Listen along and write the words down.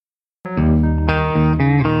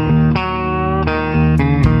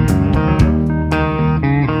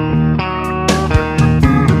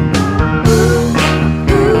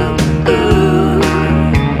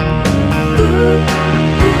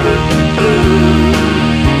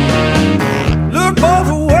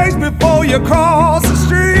you cross the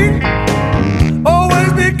street.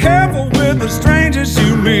 Always be careful with the strangers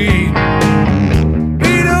you meet.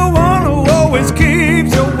 Be the one who always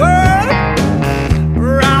keeps your word.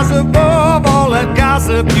 Rise above all that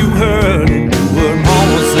gossip you heard. And do what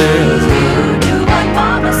mama says. Do what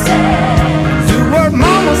mama says. Do what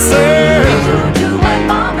mama says. Do what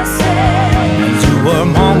mama says. Do what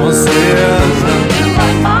mama says. Do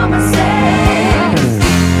what mama says.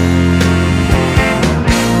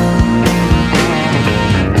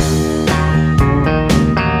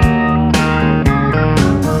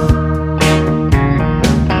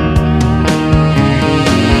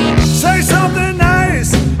 Say something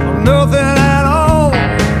nice or nothing at all.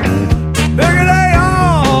 Bigger they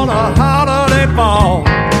on, the harder they fall.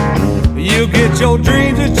 You get your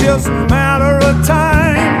dreams, it's just a matter of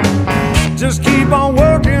time. Just keep on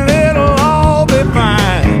working, it'll all be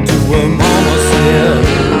fine. Do what mama says.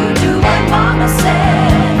 Do what mama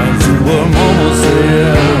says. Do what mama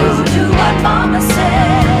says. Do what mama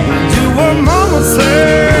says. Do what mama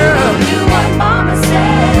says. Do what mama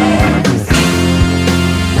says.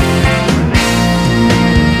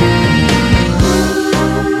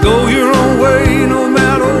 Go your own way, no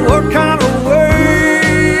matter what kind of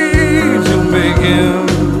waves you're making.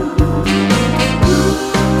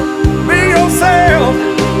 Be yourself,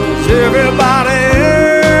 'cause everybody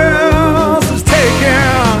else is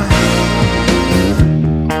taken.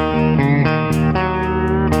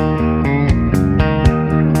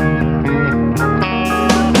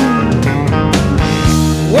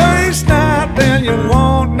 Waste not, then you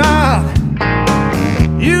want not.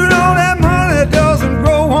 You know that money doesn't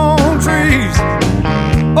grow on trees.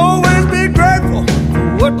 Always be grateful for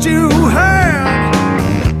what you have.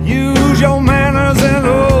 Use your manners and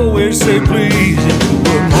always say please. And do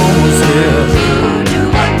what mama says. Do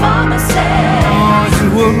what mama says. Do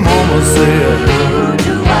what mama says.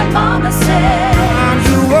 Do what mama says.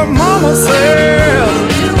 Do what mama says.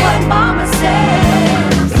 Do what mama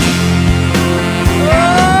says.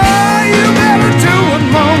 Oh, you better do what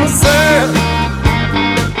mama says.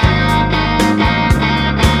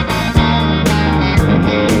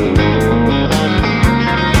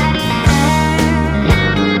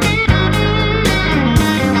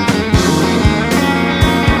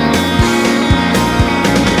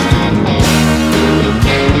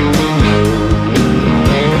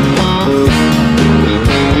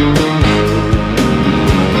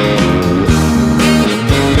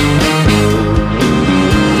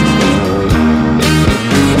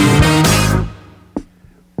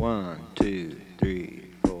 One, two,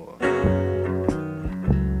 three, four.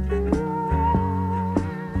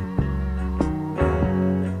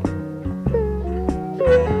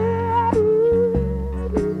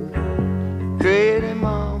 Pretty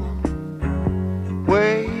mama,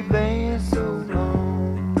 where you been so long?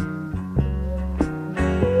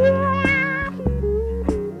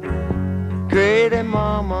 Pretty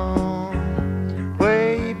mama,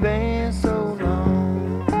 where you been so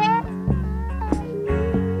long?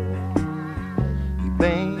 You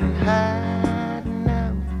been hiding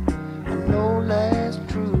out, I know that's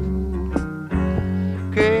true.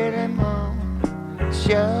 Pretty mama,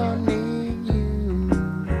 sure need you.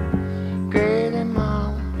 Pretty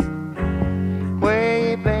mama, where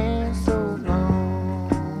you been so long?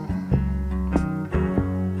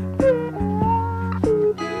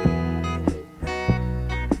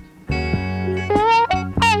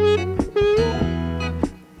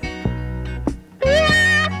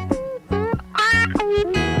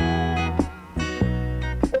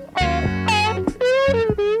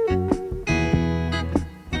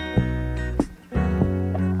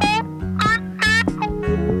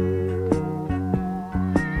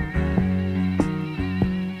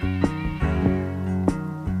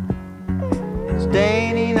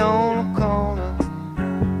 Standing on a corner,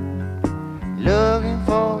 looking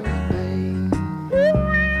for you, babe.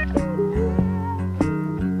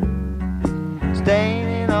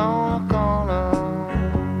 Standing on a corner,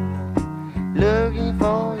 looking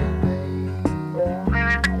for you, babe.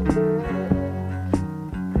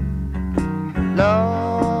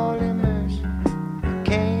 Lord have mercy, I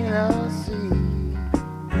cannot see.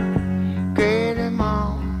 Great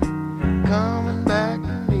mama, coming back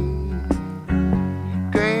to me.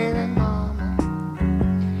 Great mama,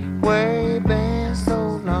 where you been so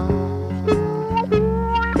long?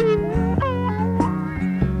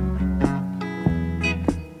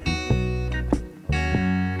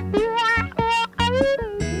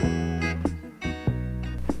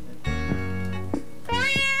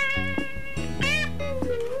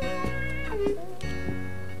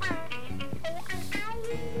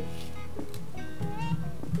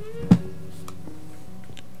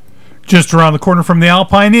 Just around the corner from the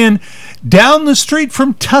Alpine Inn, down the street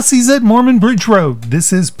from Tussie's at Mormon Bridge Road.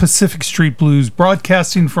 This is Pacific Street Blues,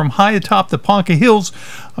 broadcasting from high atop the Ponca Hills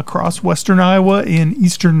across western Iowa in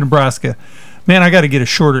eastern Nebraska. Man, I got to get a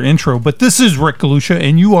shorter intro, but this is Rick Galusha,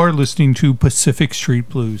 and you are listening to Pacific Street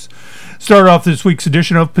Blues. Start off this week's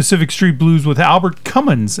edition of Pacific Street Blues with Albert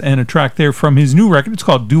Cummins and a track there from his new record. It's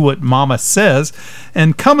called Do What Mama Says,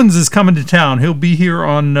 and Cummins is coming to town. He'll be here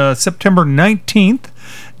on September 19th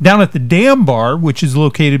down at the Dam Bar, which is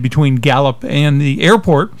located between Gallup and the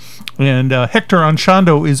airport. And Hector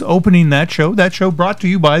Anchondo is opening that show. That show brought to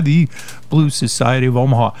you by the Blues Society of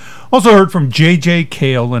Omaha. Also heard from J.J.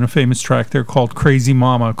 Cale in a famous track there called Crazy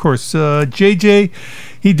Mama. Of course, J.J.,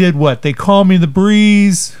 he did what? They Call Me the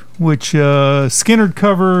Breeze, which Skynyrd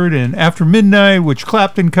covered, and After Midnight, which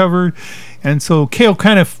Clapton covered. And so Cale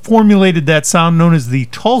kind of formulated that sound known as the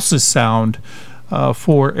Tulsa sound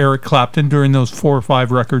for Eric Clapton during those 4 or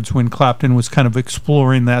 5 records when Clapton was kind of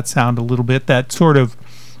exploring that sound a little bit. That sort of,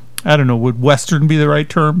 I don't know, would Western be the right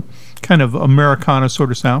term? Kind of Americana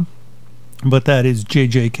sort of sound. But that is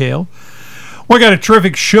J.J. Cale. We got a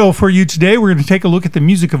terrific show for you today. We're going to take a look at the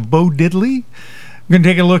music of Bo Diddley. We're going to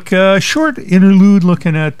take a look, short interlude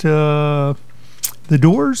looking at The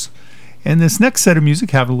Doors. And this next set of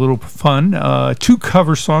music, have a little fun. 2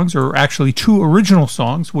 cover songs, or actually 2 original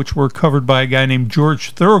songs, which were covered by a guy named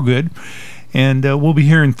George Thorogood. And we'll be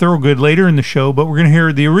hearing Thorogood later in the show, but we're going to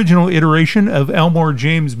hear the original iteration of Elmore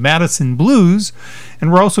James' Madison Blues.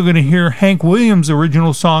 And we're also going to hear Hank Williams'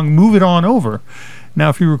 original song, Move It On Over. Now,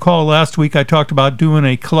 if you recall, last week I talked about doing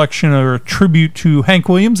a collection or a tribute to Hank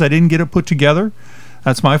Williams. I didn't get it put together.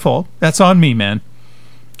 That's my fault. That's on me, man.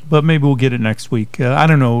 But maybe we'll get it next week. I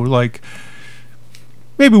don't know,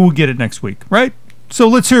 maybe we'll get it next week, right? So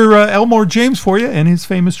let's hear Elmore James for you and his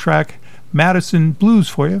famous track, Madison Blues,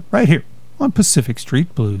 for you, right here on Pacific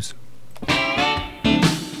Street Blues.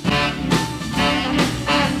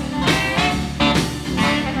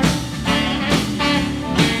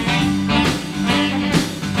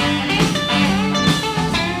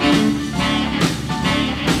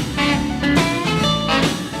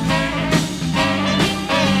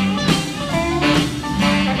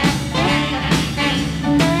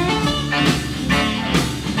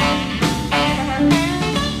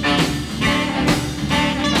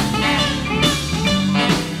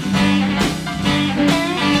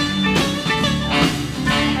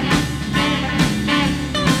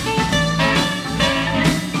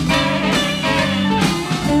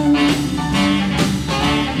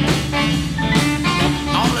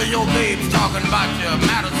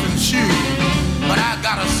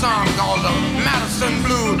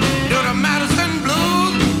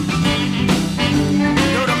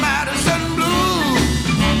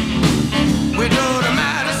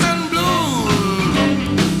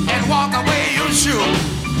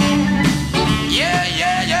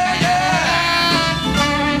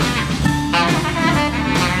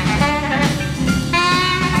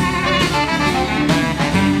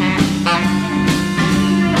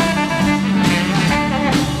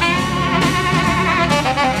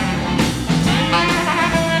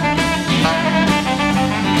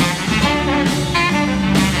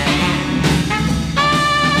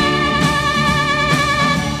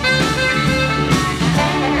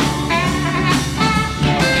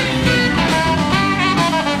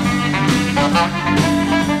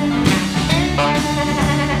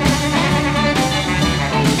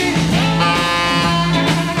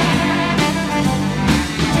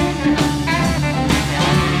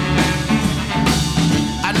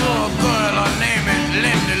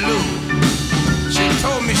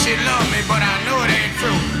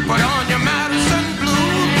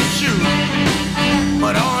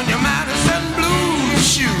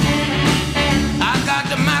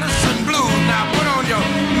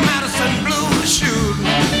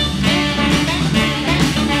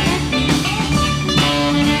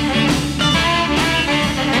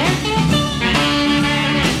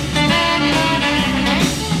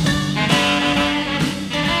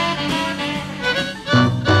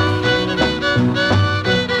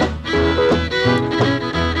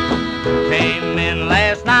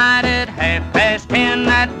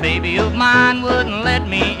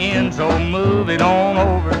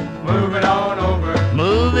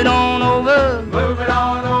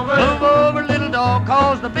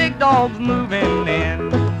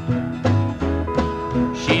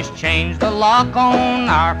 On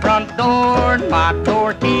our front door, my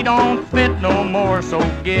door key don't fit no more, so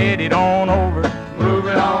get it on over. Move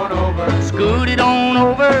it on over. Scoot it on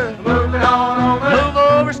over. Move it on over. Move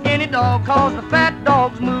over, skinny dog, cause the fat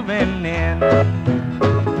dog's moving in.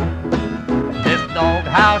 This dog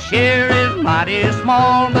house here is mighty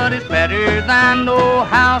small, but it's better than no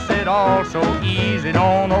house at all. So ease it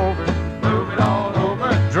on over, move it on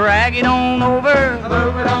over, drag it on over,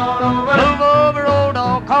 move it on over, move over, old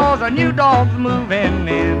dog, cause a new dog's moving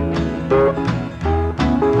in.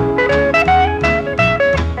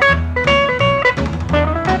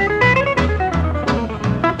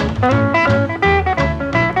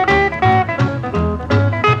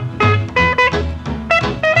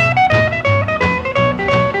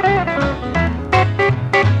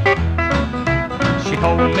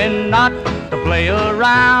 Told me not to play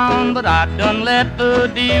around, but I done let the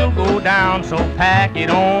deal go down. So pack it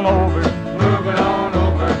on over, move it on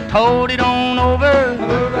over, tote it on over,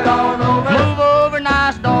 move it on over, move over,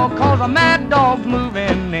 nice dog, cause a mad dog's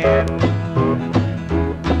moving in.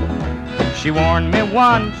 She warned me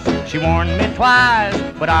once, she warned me twice,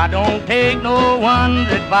 but I don't take no one's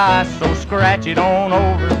advice. So scratch it on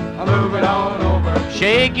over, move it on over,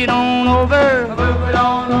 shake it on over, move it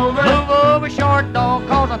on over, move over, short dog,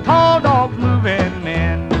 cause a tall dog's moving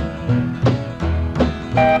in.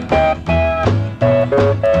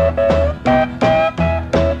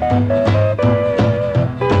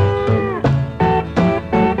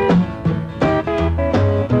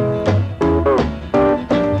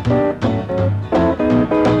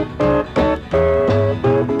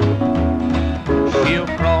 She'll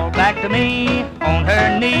crawl back to me on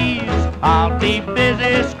her knees, I'll be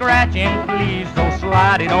busy scratching, please. So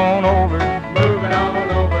slide it on over, move it on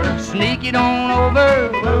over, sneak it on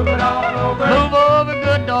over, move it on over, move over,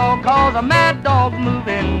 good dog, cause a mad dog's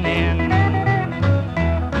moving in.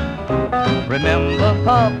 Remember,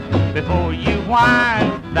 pup, before you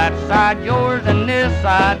whine, that side yours and this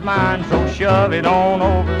side mine. So shove it on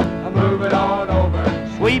over, move it on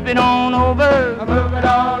over, sweep it on over, move it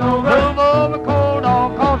on over, move over, cold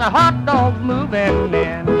dog, cause a hot dog's moving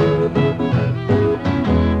in.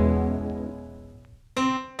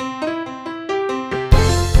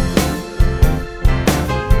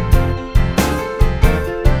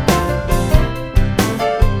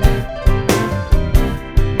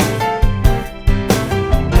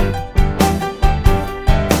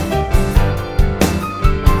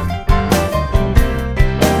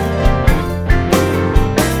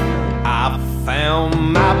 I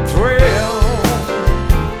found my thrill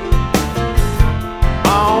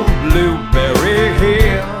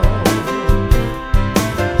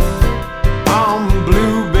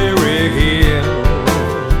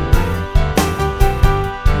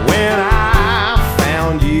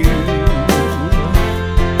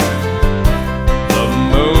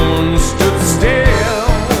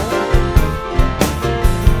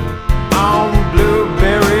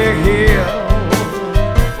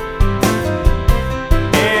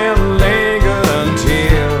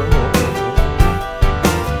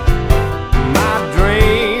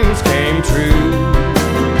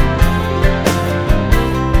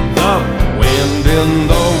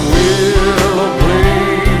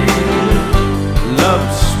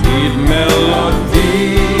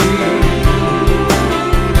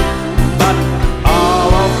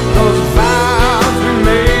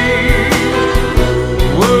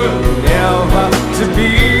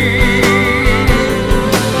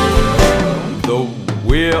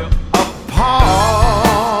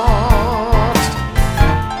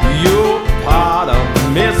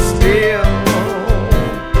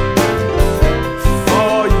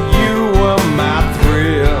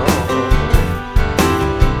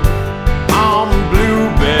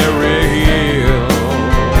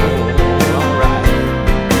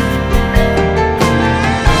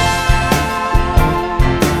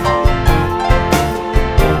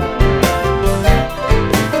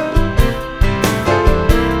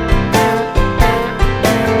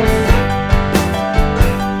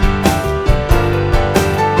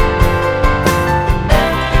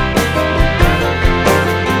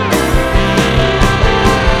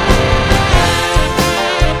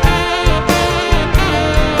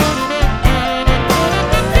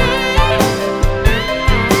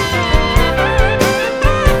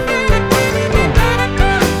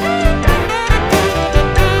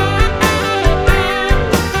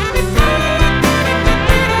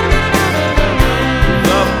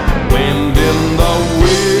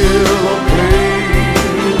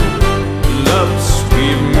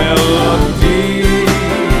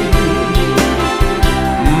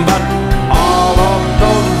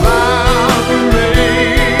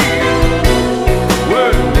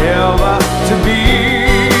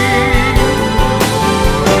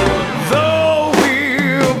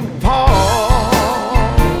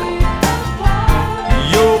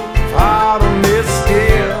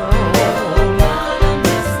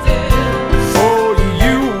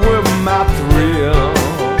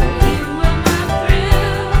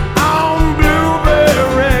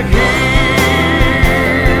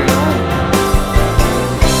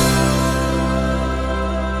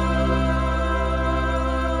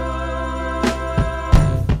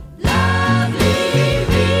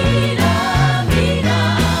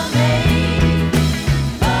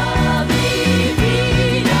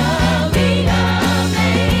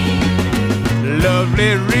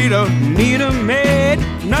Lovely Rita, need a maid,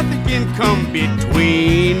 nothing can come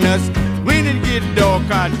between us. When it get dark,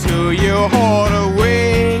 I tow your heart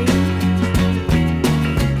away.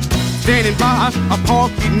 Standing by a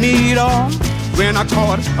pocket needle, when I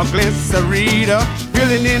caught a glimpse of Rita,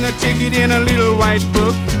 filling in a ticket in a little white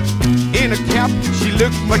book. In a cap, she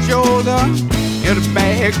looked much older, in a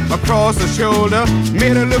bag across her shoulder,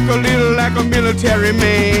 made her look a little like a military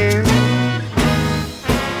man.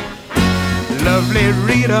 Lovely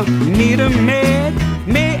Rita, need a maid,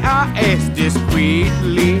 may I ask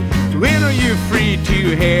discreetly, when are you free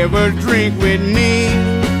to have a drink with me?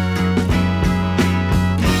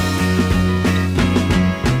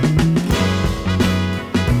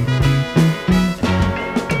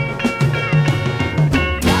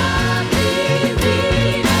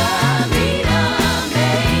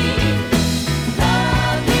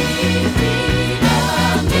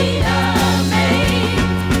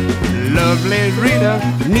 Lovely Rita,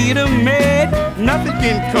 need a maid, nothing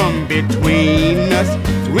can come between us.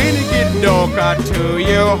 When it get dark, I tow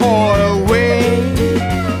your heart away.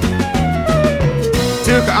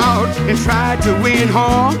 Took her out and tried to win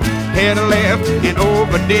her, had a laugh and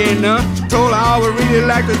over dinner, told her I would really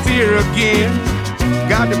like to see her again.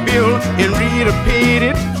 Got the bill and Rita paid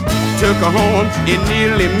it, took her home and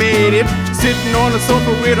nearly made it, sitting on the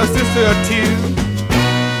sofa with her sister or two.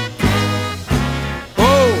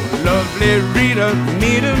 Lovely Rita,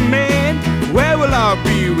 need a man, where will I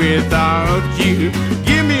be without you?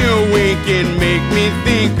 Give me a wink and make me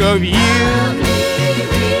think of you. Lovely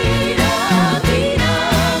Rita, Rita,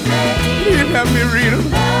 May. You have me, Rita.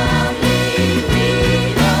 Lovely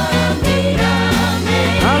Rita, Rita,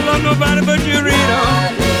 May. I love nobody but you, Rita.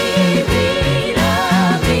 Lovely Rita,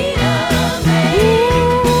 Rita, May.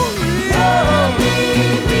 Lovely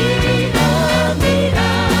Rita, Rita, May.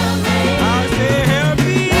 I say help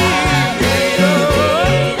me.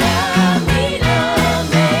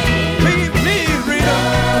 Please, Rita.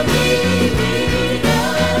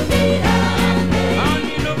 I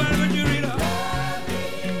need nobody but you, Rita.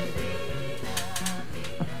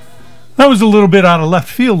 That was a little bit out of left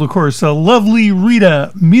field, of course. Lovely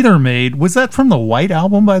Rita, Meter Maid. Was that from the White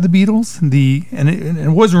Album by the Beatles?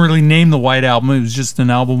 It wasn't really named the White Album. It was just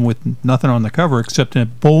an album with nothing on the cover except a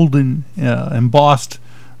bold and embossed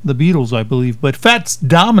the Beatles, I believe. But Fats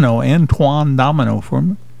Domino, Antoine Domino,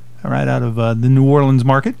 from right out of the New Orleans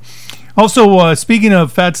market. Also, speaking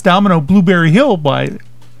of Fats Domino, Blueberry Hill by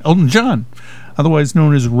Elton John, otherwise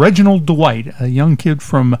known as Reginald Dwight, a young kid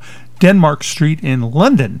from Denmark Street in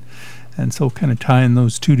London. And so kind of tying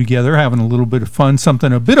those two together, having a little bit of fun,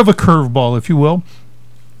 something, a bit of a curveball, if you will.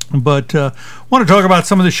 But want to talk about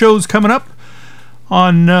some of the shows coming up.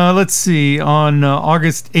 On, on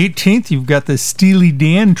August 18th, you've got the Steely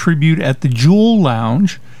Dan tribute at the Jewel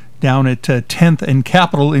Lounge down at 10th and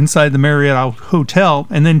Capitol inside the Marriott Hotel.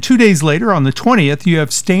 And then 2 days later, on the 20th, you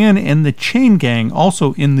have Stan and the Chain Gang,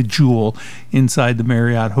 also in the Jewel inside the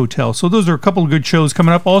Marriott Hotel. So those are a couple of good shows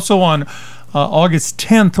coming up. Also on August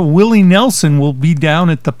 10th, Willie Nelson will be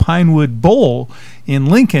down at the Pinewood Bowl in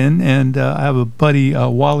Lincoln. And I have a buddy,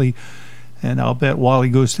 Wally, and I'll bet Wally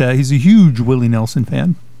goes to that. He's a huge Willie Nelson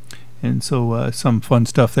fan. And so some fun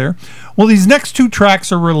stuff there. Well, these next two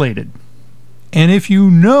tracks are related. And if you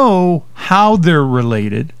know how they're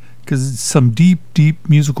related, because it's some deep, deep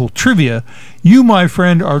musical trivia, you, my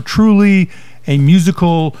friend, are truly a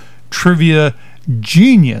musical trivia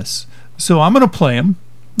genius. So I'm going to play them.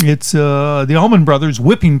 It's the Allman Brothers'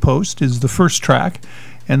 Whipping Post is the first track.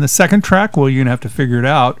 And the second track, well, you're going to have to figure it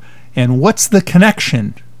out. And what's the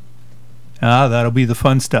connection? That'll be the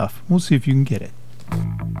fun stuff. We'll see if you can get it.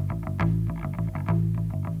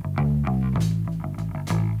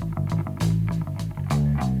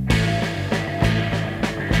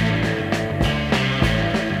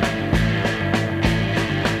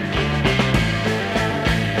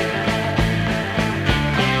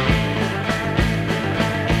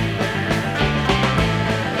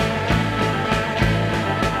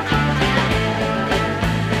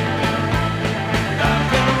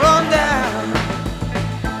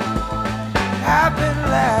 I've been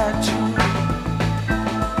lying.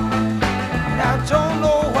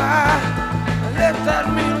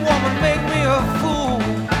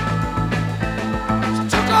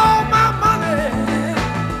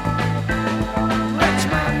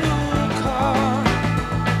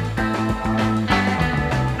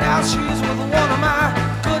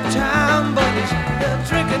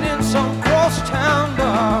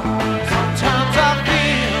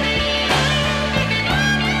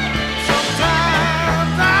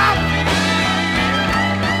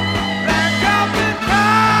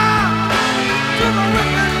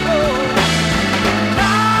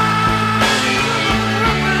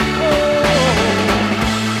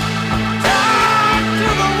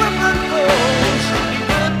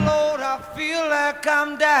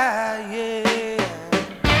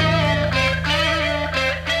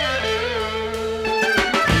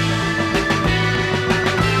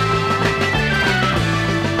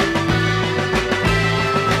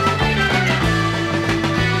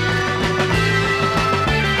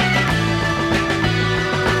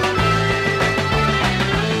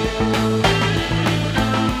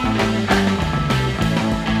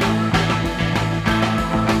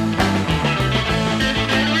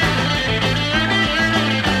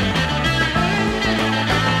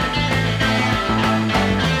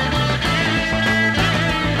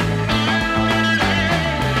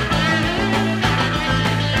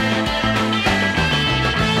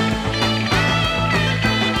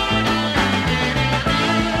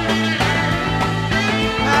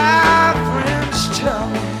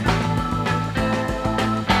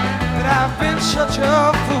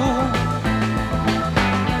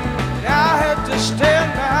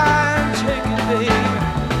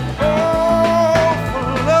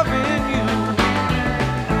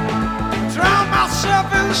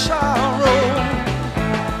 myself in sorrow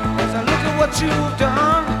as I look at what you've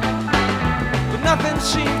done. But nothing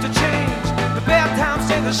seems to change. The bad times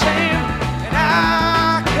stay the same, and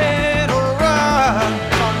I can't run.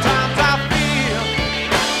 Sometimes I feel.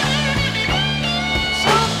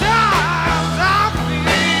 Sometimes I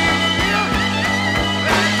feel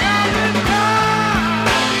like I've been down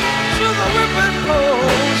to the whipping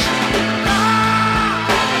post.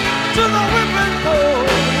 To the whipping post.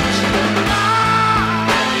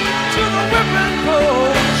 To the whipping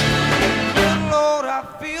post. Good Lord, I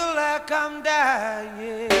feel like I'm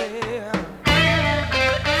dying.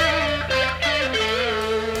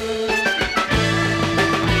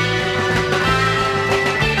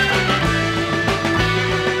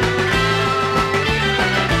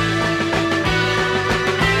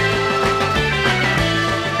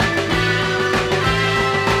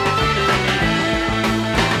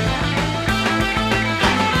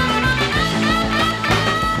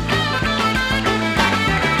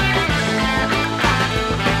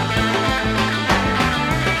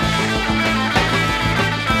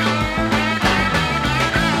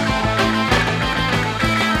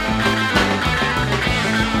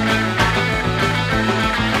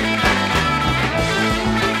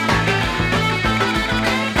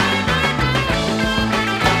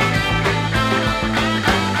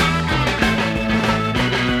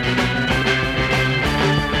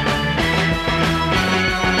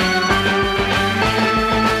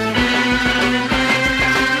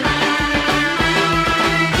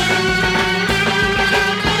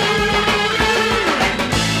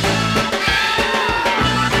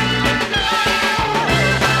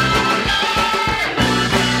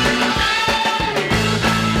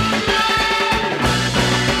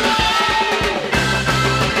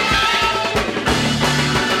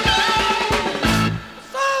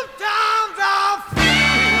 Sometimes I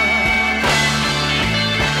feel.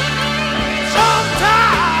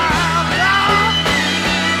 Sometimes I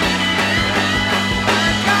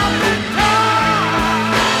like I've been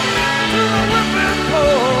tied to the whipping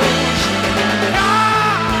post.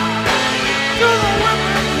 Tied to the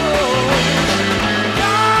whipping post.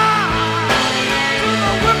 Tied to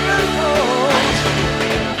the whipping post.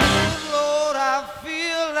 Lord, I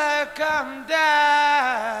feel like I'm dying.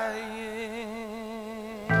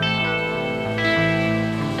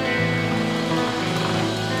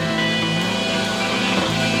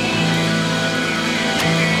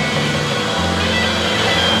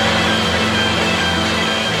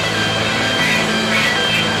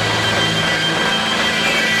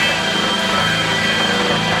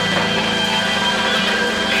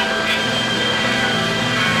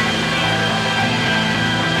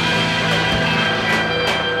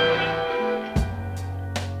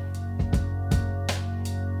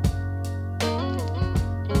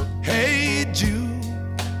 Hey Jude,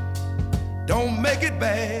 don't make it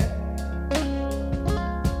bad.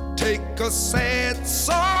 Take a sad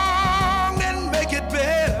song and make it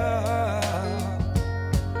better.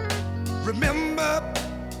 Remember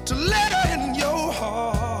to let her in your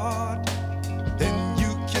heart. Then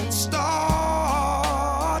you can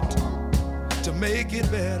start to make it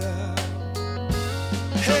better.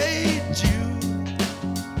 Hey Jude,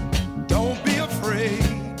 don't be afraid.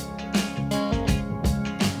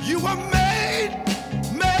 You were made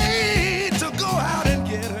to go out and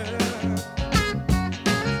get her.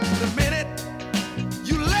 The minute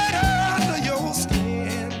you let her under your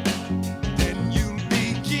skin, then you'll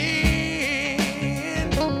begin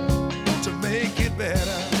to make it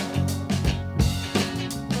better.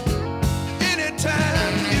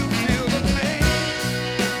 Anytime you feel the pain,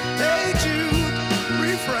 hey Jude,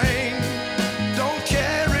 refrain. Don't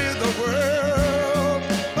carry the world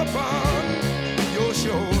upon your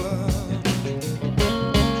shoulder.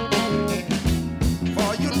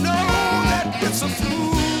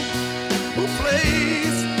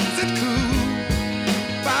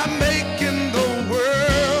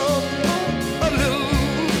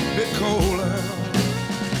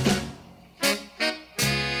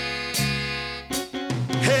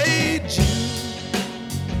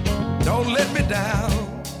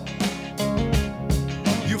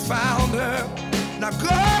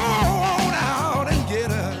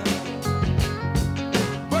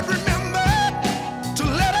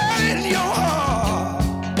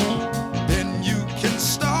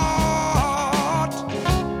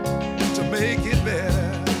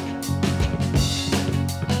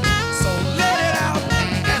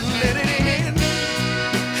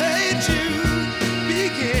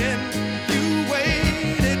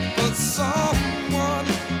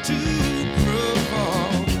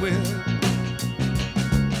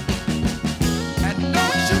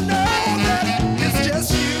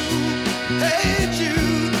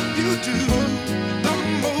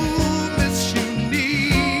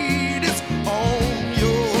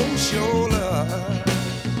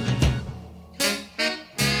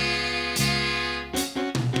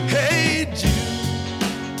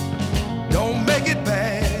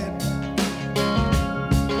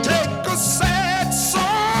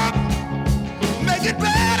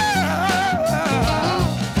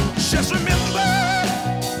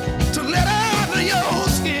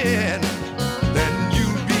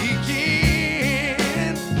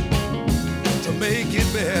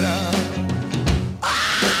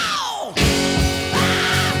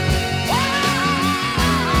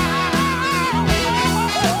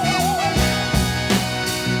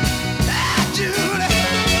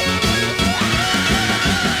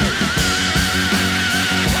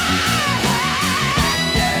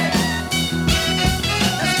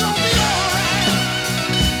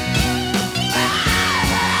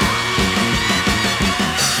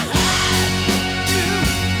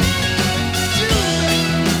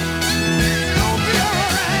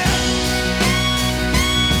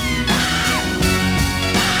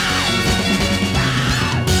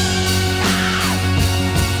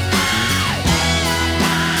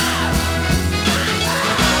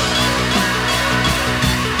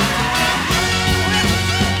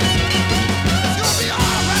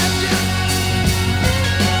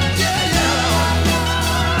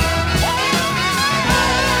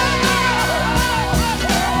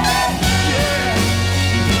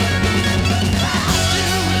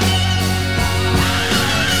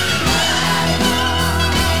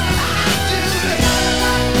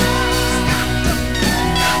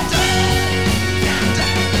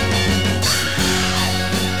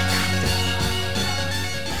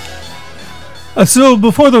 So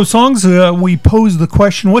before those songs, we posed the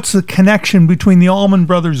question, what's the connection between the Allman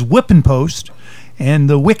Brothers' Whippin' Post and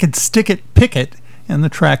the Wicked Stick It Picket and the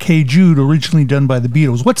track Hey Jude, originally done by the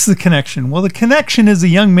Beatles? What's the connection? Well, the connection is a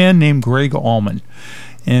young man named Greg Allman.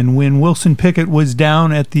 And when Wilson Pickett was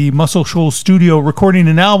down at the Muscle Shoals studio recording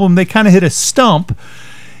an album, they kind of hit a stump.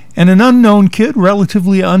 And an unknown kid,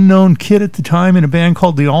 relatively unknown kid at the time in a band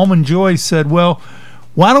called the Almond Joys, said, well,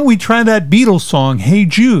 why don't we try that Beatles song, Hey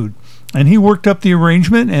Jude? And he worked up the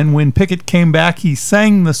arrangement, and when Pickett came back, he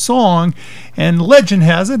sang the song, and legend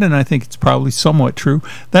has it, and I think it's probably somewhat true,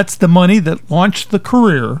 that's the money that launched the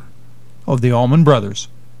career of the Allman Brothers,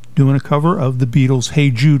 doing a cover of the Beatles'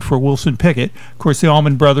 Hey Jude for Wilson Pickett. Of course, the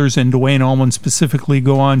Allman Brothers and Duane Allman specifically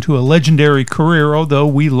go on to a legendary career, although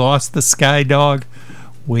we lost the Sky Dog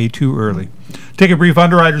way too early. Take a brief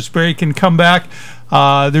Underwriters break and come back.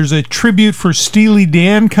 There's a tribute for Steely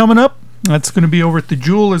Dan coming up. That's going to be over at the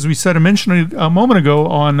Jewel, as we said, I mentioned a moment ago,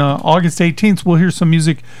 on August 18th. We'll hear some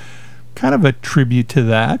music, kind of a tribute to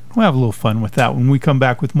that. We'll have a little fun with that when we come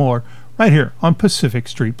back with more, right here on Pacific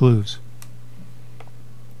Street Blues.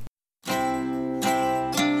 I've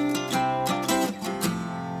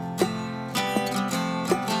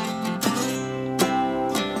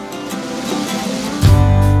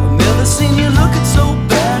never seen you looking so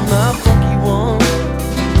bad, my funky one.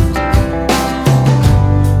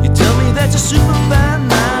 You tell me that your super fine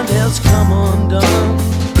mind has come undone.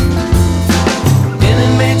 Any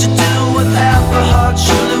major deal with half a heart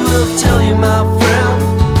surely will tell you, my friend.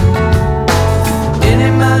 Any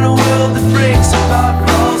minor world that breaks apart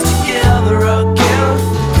falls together again.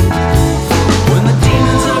 When the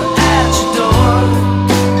demons are at your door,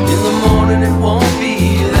 in the morning it won't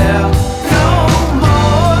be there no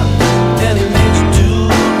more. Any major dude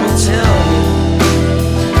will tell you.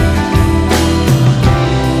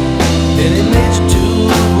 Any major dude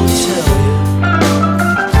will tell you.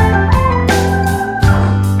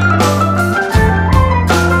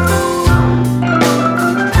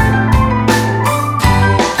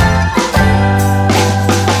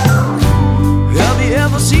 Have you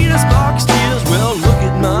ever seen a spark of tears? Well, look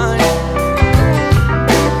at mine.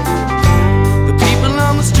 The people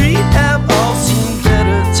on the street have all seen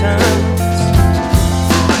better times.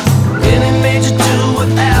 Any major dude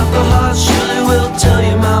with half a heart surely will tell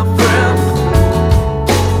you, my friend.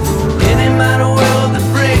 Any minor world that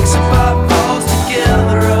breaks apart falls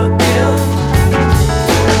together again.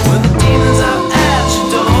 When the demons are at your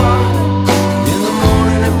door, in the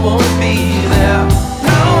morning it won't be there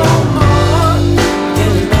no more.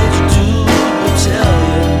 Any major dude will tell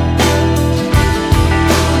you.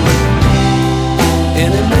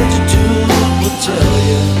 Any major dude will tell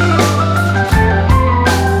you.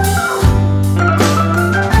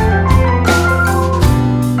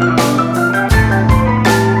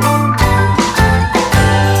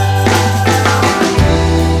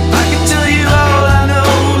 I can tell you all I know,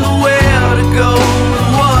 the where to go and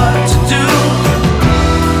what to do.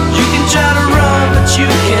 You can try to run, but you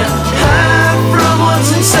can't hide from what's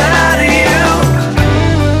inside of you.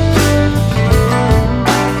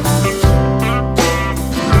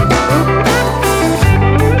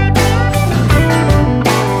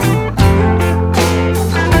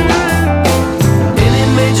 Any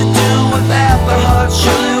major dude with half a heart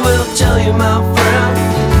surely will tell you, my friend.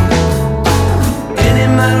 Any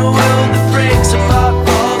minor world that breaks apart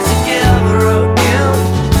falls together again.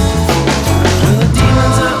 When the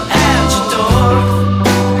demons are at your door,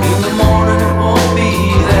 in the morning it won't be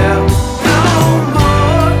there no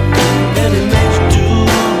more. Any major dude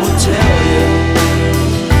will tell you.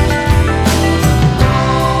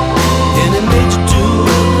 Any major dude.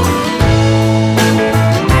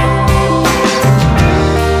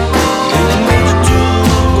 Any major dude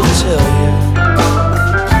will tell you.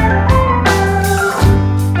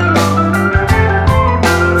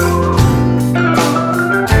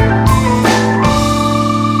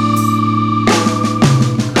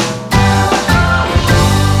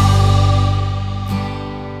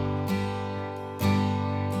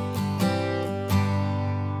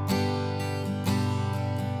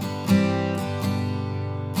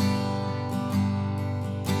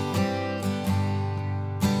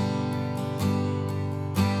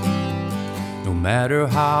 No matter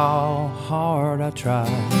how hard I try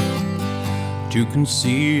to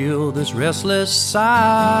conceal this restless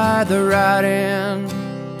side, the writing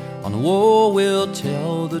on the wall will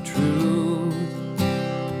tell the truth.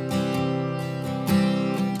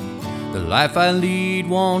 The life I lead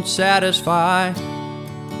won't satisfy.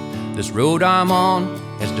 This road I'm on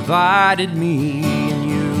has divided me and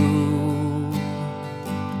you.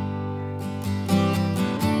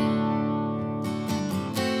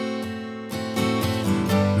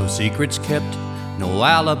 secrets kept, no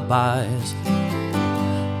alibis.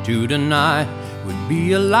 To deny would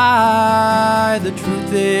be a lie. The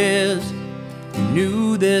truth is, we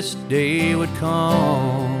knew this day would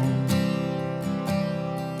come.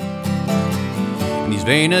 And these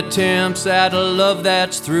vain attempts at a love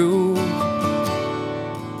that's through,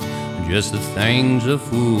 just the things a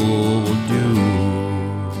fool will do.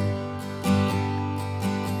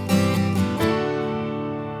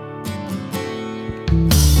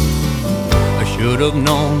 I should have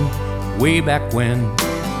known way back when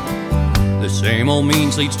the same old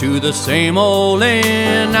means leads to the same old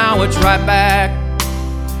end. Now it's right back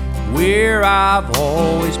where I've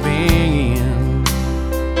always been.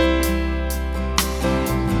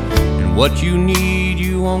 And what you need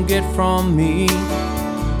you won't get from me.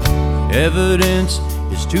 Evidence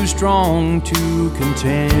is too strong to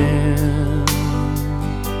contend.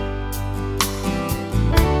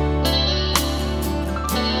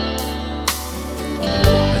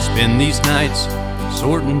 I spend these nights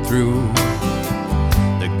sorting through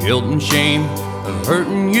the guilt and shame of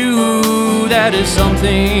hurting you. That is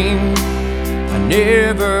something I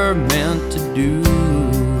never meant to do.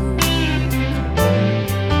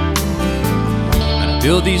 I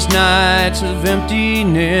fill these nights of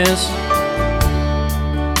emptiness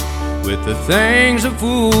with the things a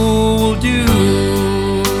fool will do.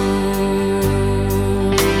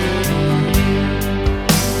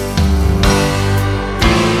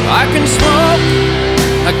 I can smoke,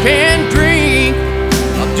 I can drink,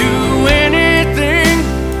 I'll do anything,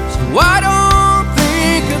 so I don't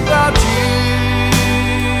think about you.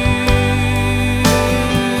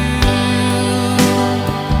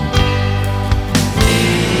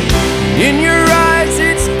 In your eyes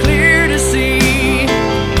it's clear to see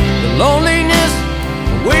the loneliness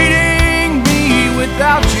awaiting me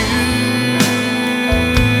without you.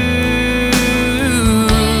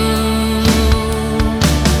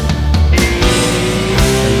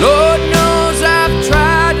 Lord knows I've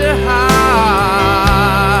tried to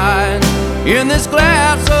hide in this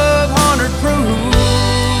glass of 100 proof.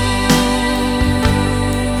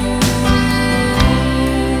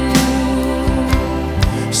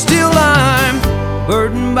 Still I'm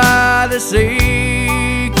burdened by this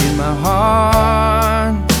ache in my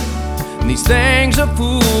heart, and these things a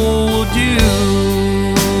fool will do.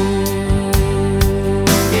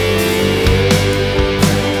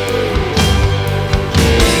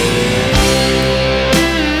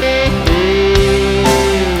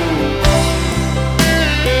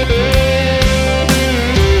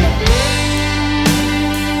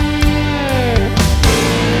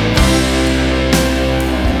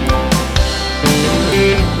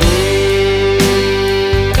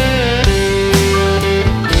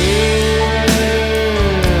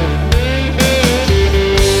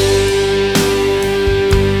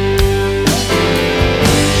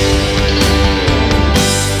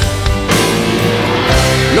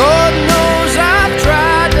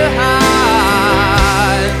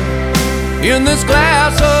 In this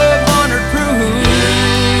glass of 100 proof,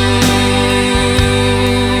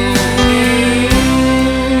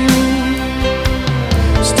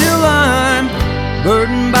 still I'm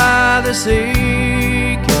burdened by this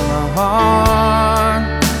ache in my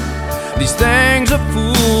heart. These things a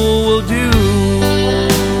fool will do.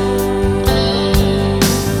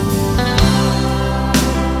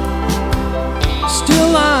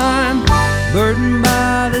 Still I'm burdened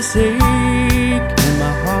by this ache in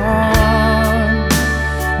my heart.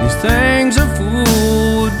 These things a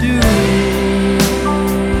fool would do.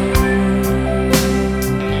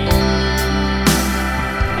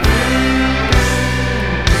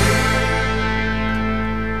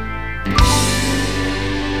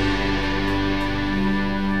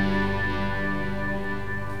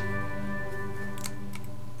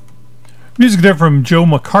 Music there from Joe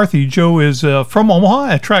McCarthy. Joe is from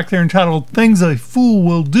Omaha. A track there entitled Things a Fool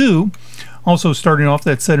Will Do. Also starting off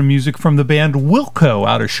that set of music from the band Wilco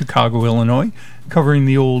out of Chicago, Illinois, covering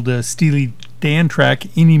the old Steely Dan track,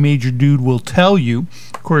 Any Major Dude Will Tell You.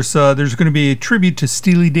 Of course, there's going to be a tribute to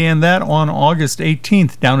Steely Dan that on August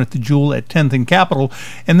 18th down at the Jewel at 10th and Capitol.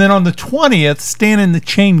 And then on the 20th, Stan and the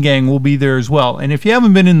Chain Gang will be there as well. And if you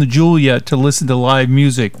haven't been in the Jewel yet to listen to live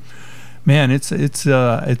music, man, it's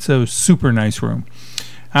a super nice room.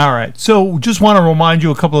 All right, so just want to remind you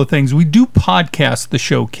a couple of things. We do podcast the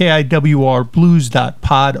show,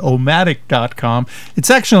 kiwrblues.podomatic.com. It's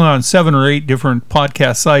actually on 7 or 8 different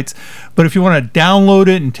podcast sites, but if you want to download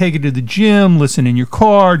it and take it to the gym, listen in your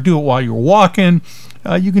car, do it while you're walking,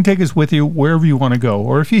 you can take us with you wherever you want to go.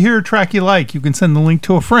 Or if you hear a track you like, you can send the link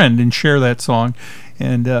to a friend and share that song,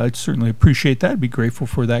 and I'd certainly appreciate that. I'd be grateful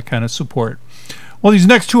for that kind of support. Well, these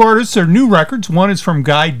next two artists are new records. One is from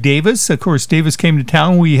Guy Davis. Of course, Davis came to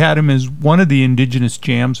town. We had him as one of the Indigenous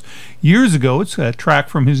Jams years ago. It's a track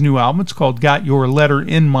from his new album. It's called Got Your Letter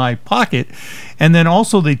in My Pocket. And then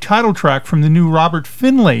also the title track from the new Robert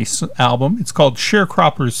Finlay album. It's called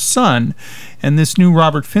Sharecropper's Son. And this new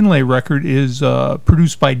Robert Finlay record is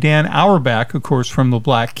produced by Dan Auerbach, of course, from the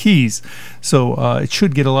Black Keys. So it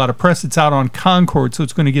should get a lot of press. It's out on Concord, so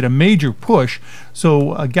it's going to get a major push.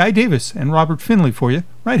 So Guy Davis and Robert Finlay for you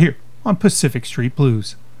right here on Pacific Street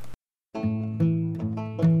Blues.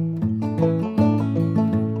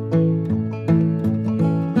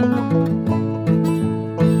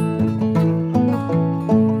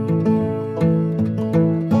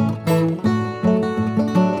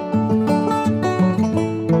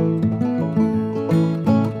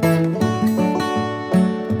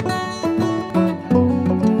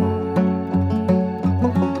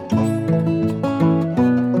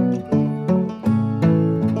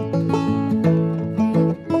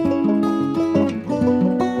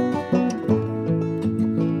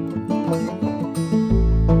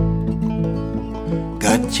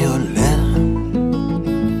 Got your letter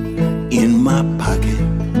in my pocket,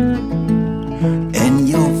 and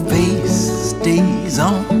your face stays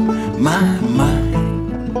on my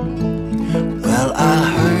mind. Well, I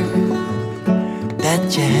heard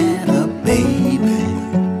that you had a baby.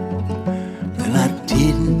 Well, I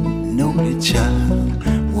didn't know the child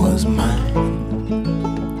was mine.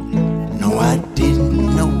 No, I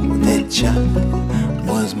didn't know that child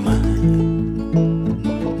was mine.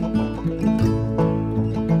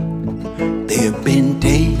 There have been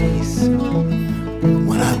days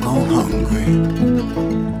when I've gone hungry.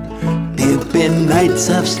 There have been nights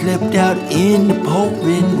I've slept out in the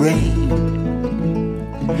pouring rain.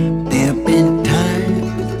 There have been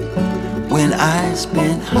times when I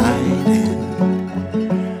spent hiding.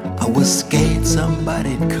 I was scared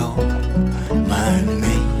somebody'd call my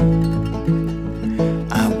name.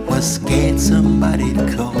 I was scared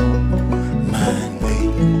somebody'd call my name.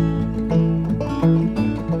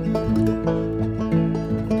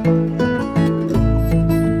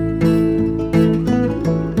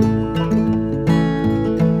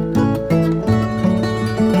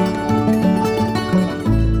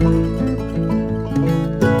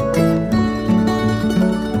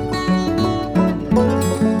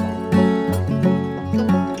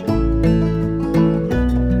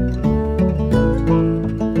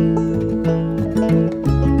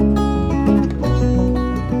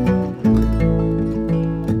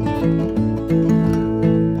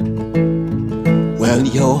 Well,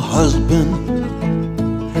 your husband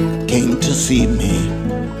came to see me.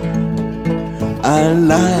 I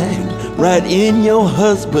lied right in your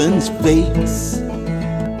husband's face.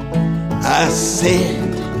 I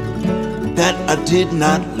said that I did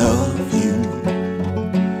not love you,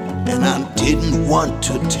 and I didn't want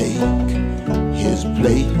to take his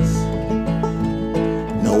place.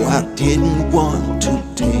 No, I didn't want to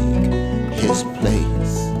take his place.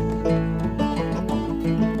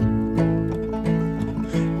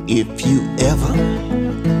 If you ever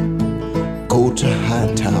go to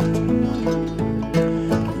High Top,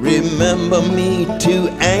 remember me to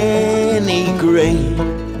Annie Gray.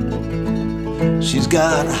 She's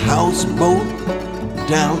got a houseboat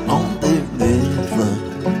down on the river.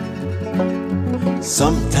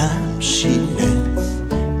 Sometimes she lets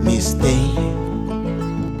me stay.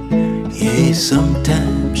 Yeah,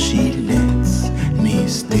 sometimes she lets me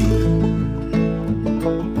stay.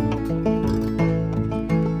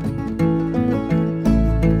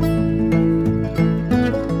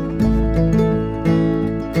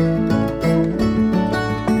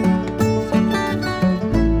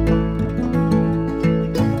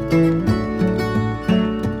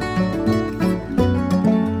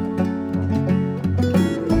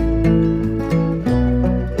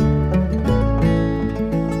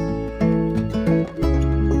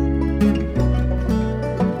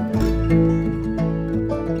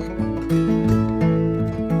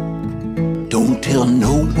 Don't tell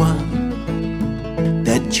no one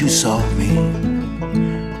that you saw me.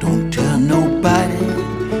 Don't tell nobody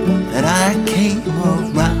that I came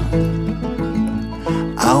around.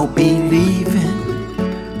 I'll be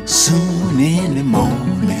leaving soon in the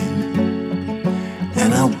morning,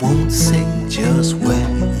 and I won't say just where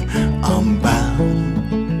I'm bound.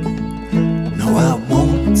 No, I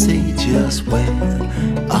won't say just where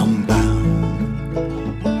I'm bound.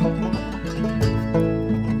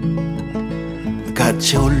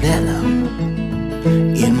 Got your letter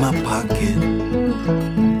in my pocket,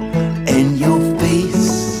 and your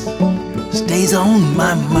face stays on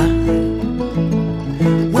my mind.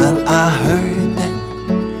 Well, I heard that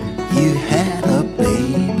you had a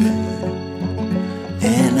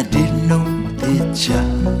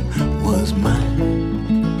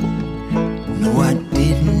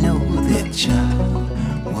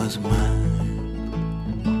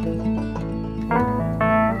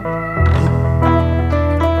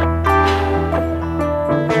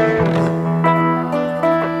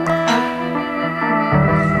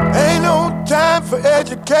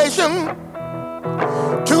vacation.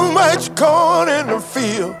 Too much corn in the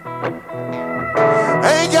field.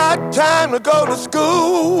 Ain't got time to go to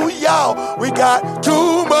school, y'all. We got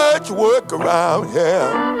too much work around here.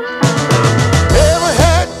 Never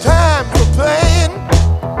had time for playing.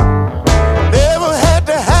 Never had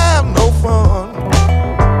to have no fun.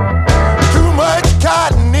 Too much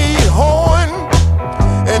cotton need hoeing,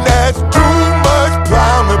 and that's too much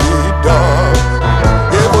plowing to be done.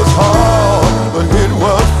 It was hard, but it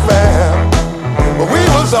was fair. But we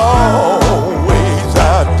was always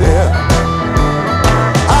out there,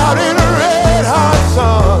 out in the red hot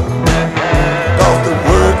sun, 'cause the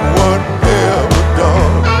work was never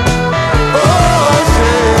done. Oh,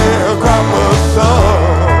 sharecropper son.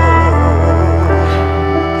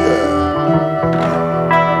 Yeah.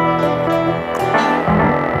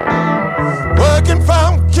 Working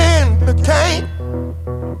from can to cane,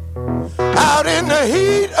 out in the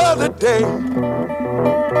heat of the day.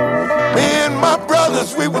 Me and my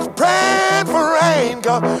brothers, we was praying for rain,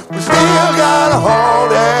 'cause we still got all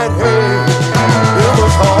that hay. It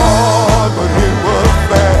was hard, but it was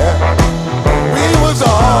fair. We was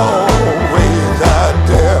always out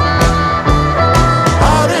there,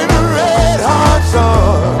 out in the red hot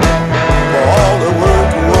sun, for all the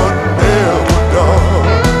work was never done.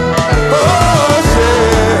 Oh,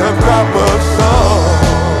 sharecropper son.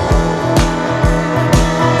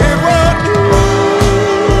 It was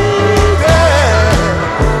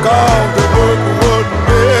the work was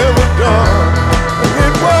never done. And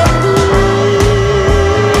it was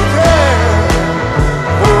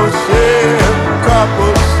oh,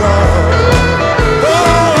 sharecropper son.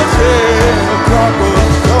 Oh, sharecropper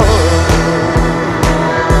son.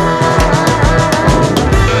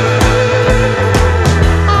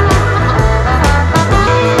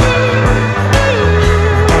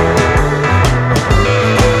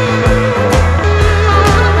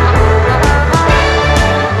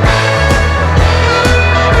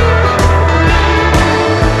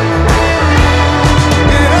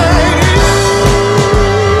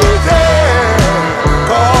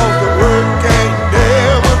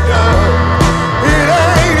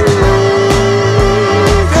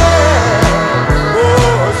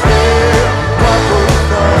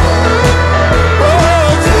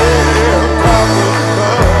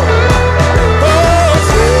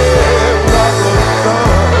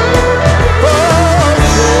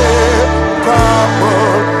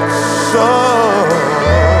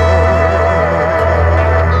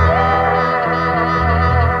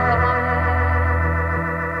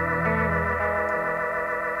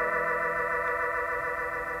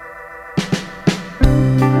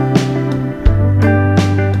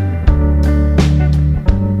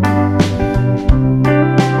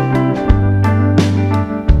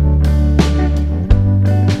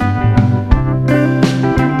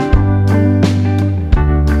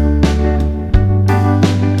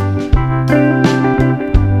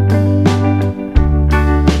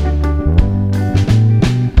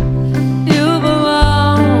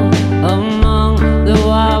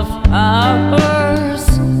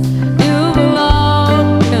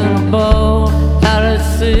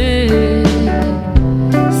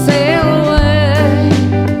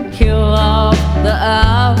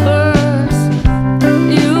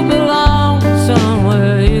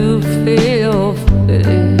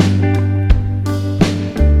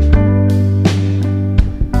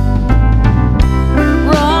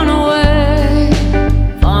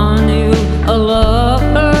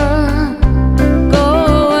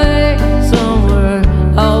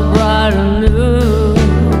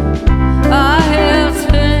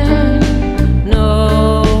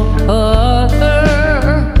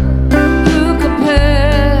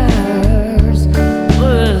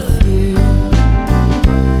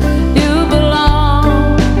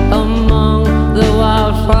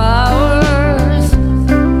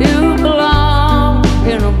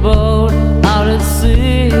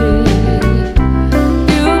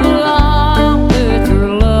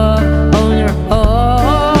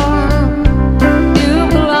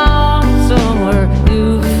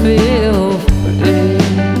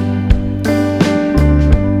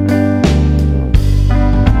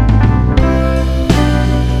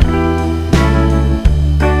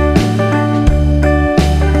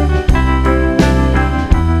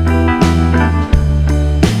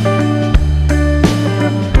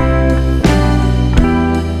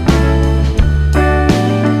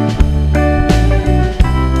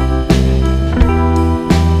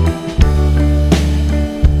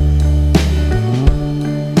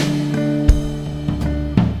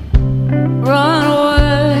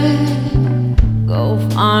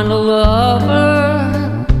 find a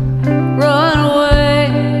lover, run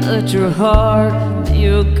away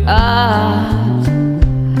eyes.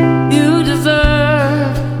 You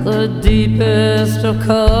deserve the deepest of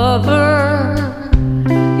cover.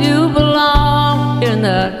 You belong in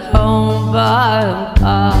that home by and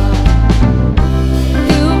by.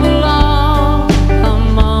 You belong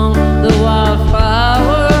among the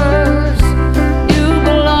wildflowers. You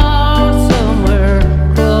belong somewhere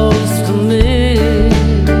close to me,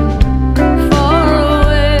 far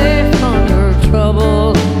away from your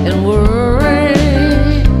trouble and worry.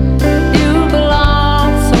 You belong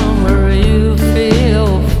somewhere you feel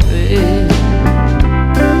free.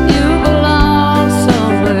 You belong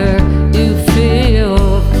somewhere you feel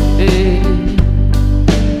free.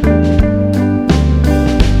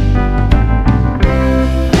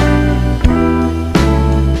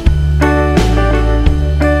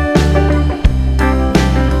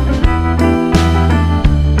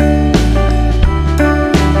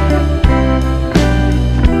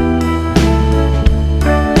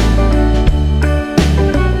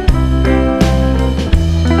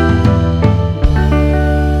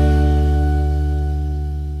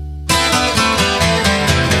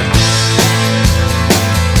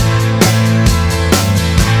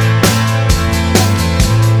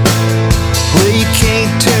 Well, you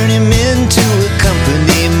can't turn him into a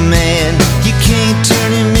company man. You can't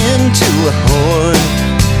turn him into a whore.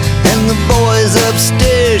 And the boys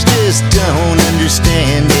upstairs just don't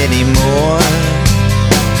understand anymore.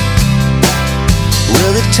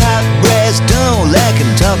 Well, the top brass don't like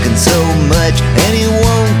him talking so much, and he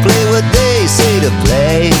won't play what they say to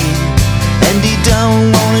play. And he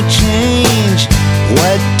don't wanna change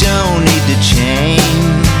what don't need to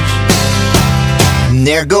change. And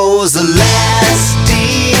there goes the last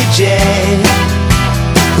DJ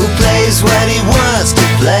who plays what he wants to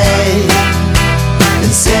play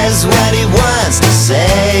and says what he wants to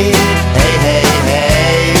say. Hey, hey,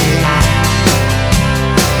 hey.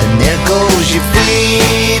 And there goes your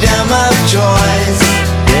freedom of choice.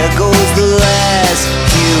 There goes the last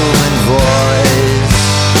human voice.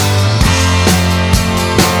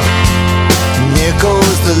 And there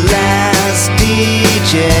goes the last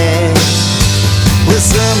DJ. Well,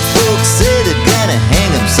 some folks say they're gonna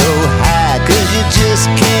hang him so high, 'cause you just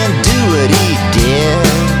can't do what he did.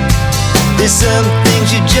 There's some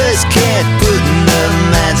things you just can't put in the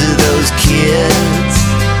minds of those kids.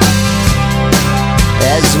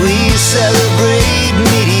 As we celebrate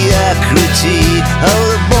mediocrity, all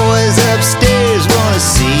the boys upstairs wanna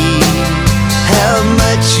see how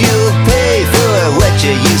much you'll pay for what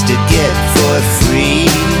you used to get for free.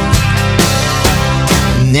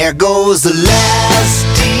 And there goes the last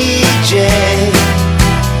DJ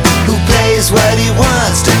who plays what he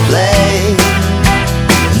wants to play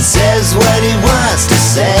and says what he wants to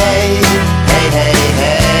say. Hey, hey,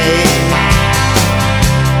 hey.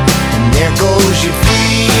 And there goes your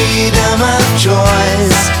freedom of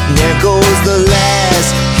choice. And there goes the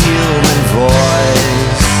last human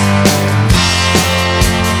voice.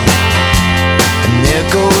 And there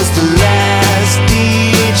goes the last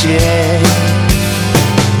DJ.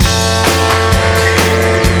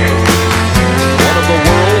 One of the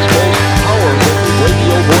world's most powerful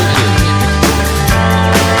radio voices.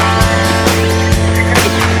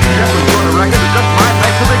 Jefferson Jordan record is just might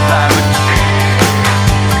make the big time.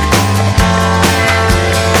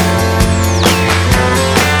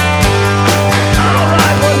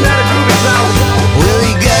 Alright, wasn't that a groovy sound? Well,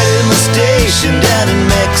 he got him a station down in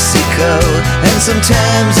Mexico, and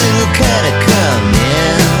sometimes it'll kinda come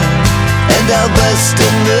in, and I'll bust a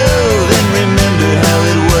move and remember how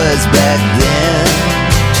it was back then.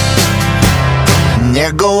 And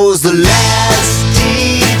there goes the last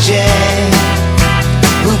DJ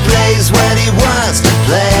who plays what he wants to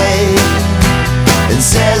play and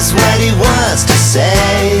says what he wants to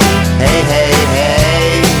say. Hey, hey,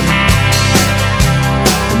 hey.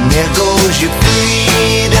 And there goes your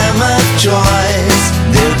freedom of choice.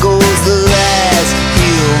 There goes the last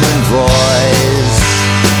human voice.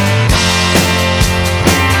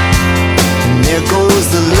 And there goes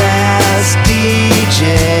the last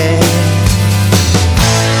DJ.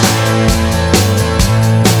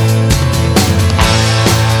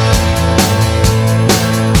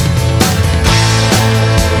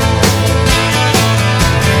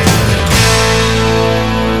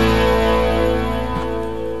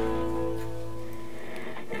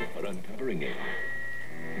 But uncovering it.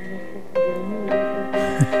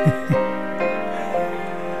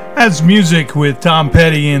 That's music with Tom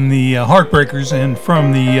Petty and the Heartbreakers, and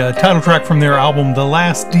from the title track from their album, The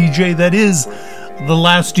Last DJ. That is The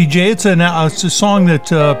Last DJ. It's a song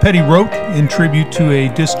that Petty wrote in tribute to a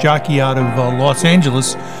disc jockey out of Los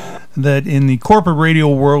Angeles that in the corporate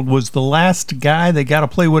radio world was the last guy that got to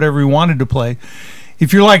play whatever he wanted to play.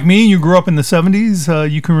 If you're like me, you grew up in the 70s,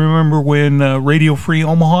 you can remember when Radio Free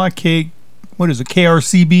Omaha, KRCB,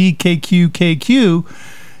 KQ,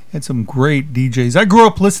 had some great DJs. I grew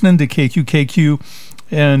up listening to KQ,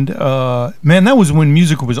 and man, that was when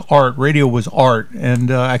music was art, radio was art, and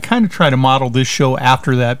I kind of try to model this show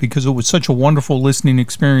after that because it was such a wonderful listening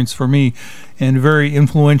experience for me and very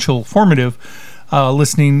influential, formative.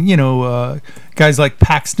 Listening, guys like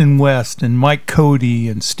Paxton West and Mike Cody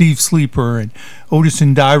and Steve Sleeper and Otis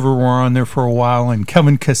and Diver were on there for a while, and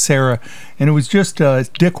Kevin Casera, and it was just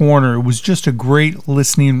Dick Warner. It was just a great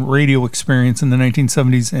listening radio experience in the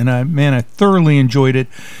 1970s, and I thoroughly enjoyed it.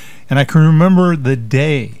 And I can remember the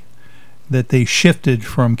day that they shifted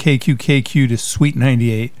from KQKQ to Sweet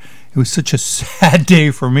 98. It was such a sad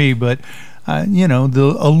day for me, but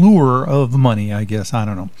the allure of money, I guess. I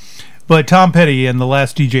don't know. But Tom Petty and the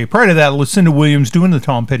Last DJ. Prior to that, Lucinda Williams doing the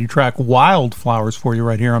Tom Petty track Wildflowers for you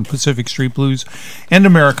right here on Pacific Street Blues and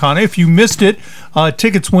Americana. If you missed it,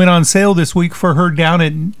 tickets went on sale this week for her down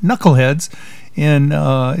at Knuckleheads. And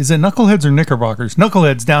is it Knuckleheads or Knickerbockers?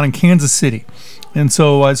 Knuckleheads down in Kansas City. And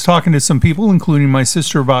so I was talking to some people, including my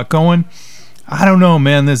sister, about going. I don't know,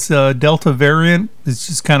 man. This Delta variant is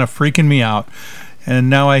just kind of freaking me out. And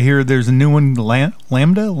now I hear there's a new one,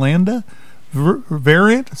 Lambda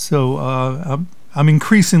variant, so I'm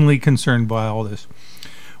increasingly concerned by all this.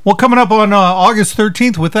 Well, coming up on August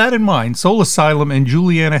 13th, with that in mind, Soul Asylum and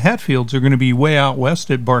Juliana Hatfields are going to be way out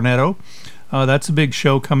west at Barnetto. That's a big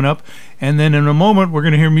show coming up. And then in a moment, we're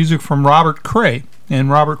going to hear music from Robert Cray.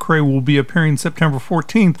 And Robert Cray will be appearing September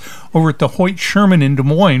 14th over at the Hoyt Sherman in Des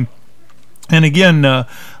Moines. And again,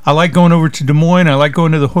 I like going over to Des Moines. I like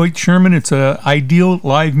going to the Hoyt Sherman. It's an ideal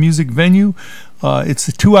live music venue.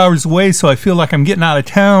 It's 2 hours away, so I feel like I'm getting out of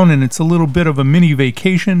town, and it's a little bit of a mini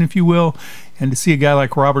vacation, if you will. And to see a guy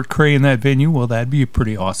like Robert Cray in that venue, well, that'd be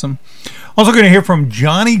pretty awesome. Also going to hear from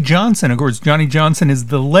Johnny Johnson. Of course, Johnny Johnson is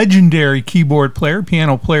the legendary keyboard player,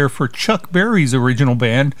 piano player for Chuck Berry's original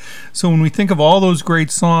band. So when we think of all those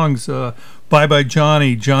great songs, Bye Bye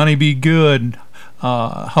Johnny, Johnny Be Good,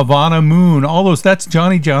 Havana Moon, all those, that's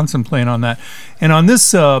Johnny Johnson playing on that. And on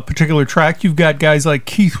this particular track, you've got guys like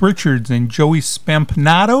Keith Richards and Joey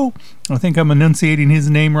Spampinato. I think I'm enunciating his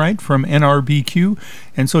name right, from NRBQ.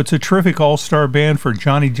 And so it's a terrific all-star band for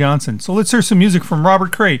Johnny Johnson. So let's hear some music from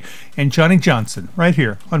Robert Cray and Johnny Johnson right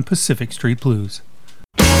here on Pacific Street Blues.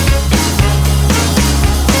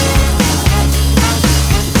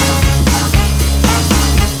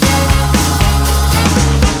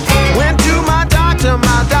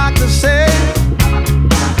 My doctor said,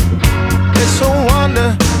 it's a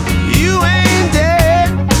wonder you ain't dead.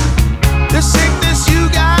 The sickness you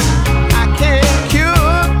got, I can't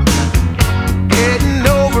cure. Getting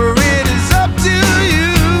over it is up to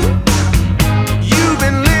you. You've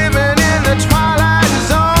been living in the twilight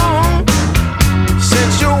zone.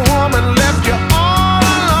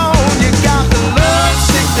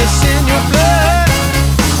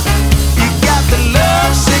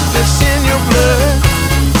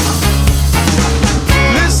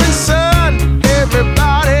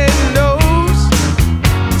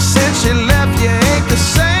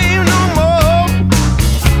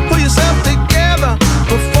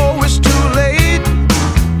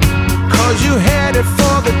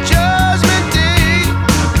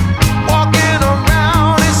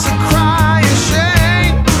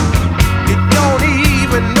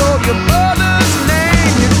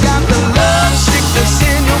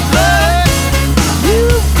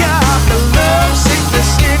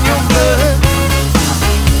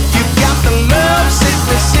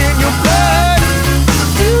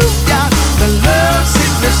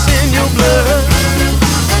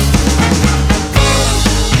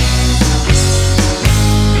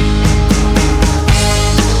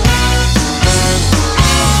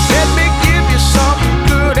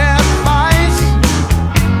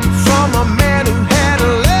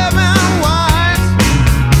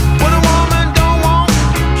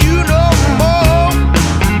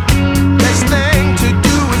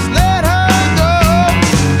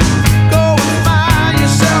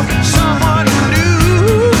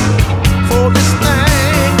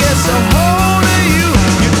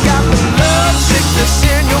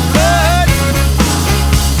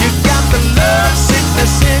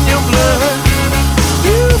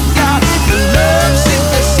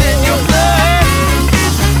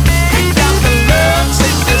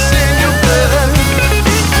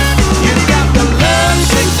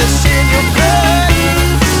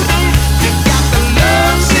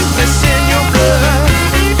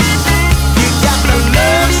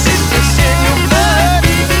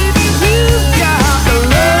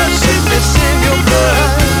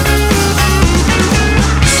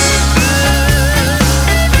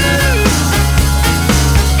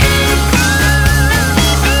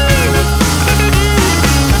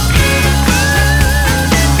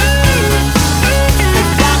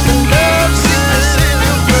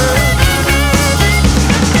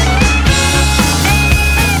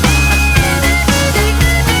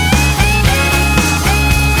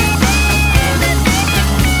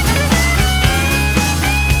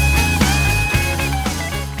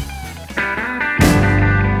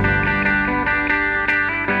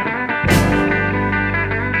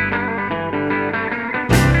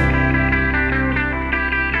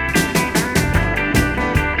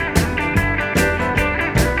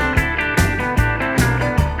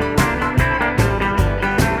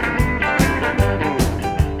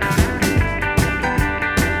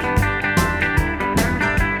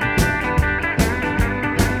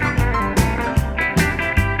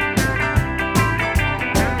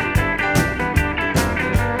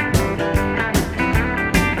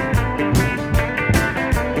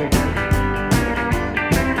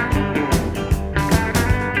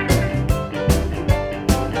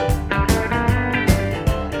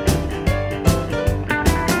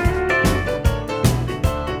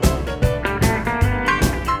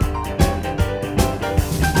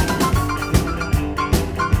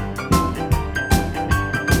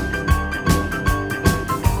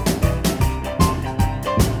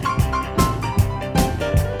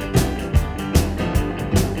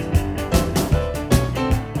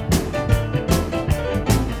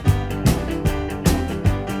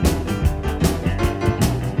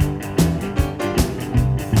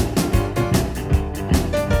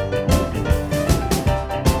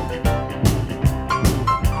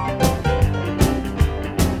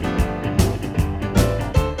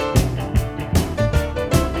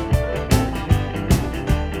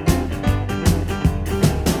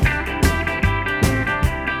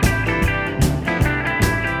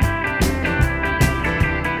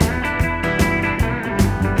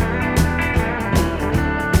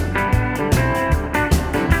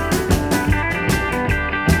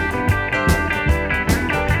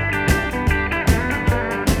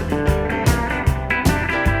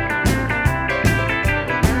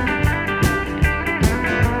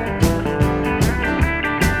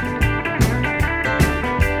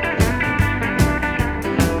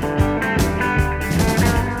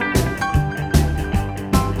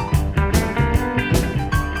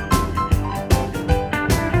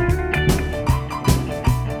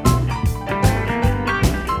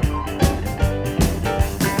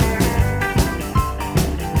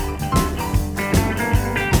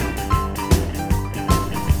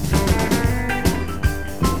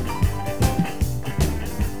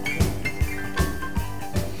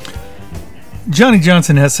 Johnny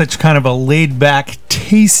Johnson has such kind of a laid-back,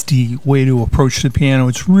 tasty way to approach the piano.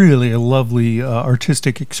 It's really a lovely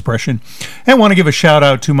artistic expression. And I want to give a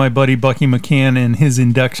shout-out to my buddy Bucky McCann and his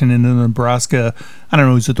induction into the Nebraska, I don't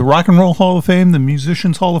know, is it the Rock and Roll Hall of Fame, the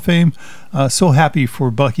Musicians Hall of Fame? So happy for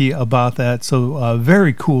Bucky about that. So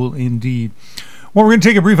very cool indeed. Well, we're going to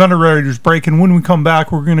take a brief underwriter's break, and when we come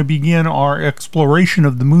back, we're going to begin our exploration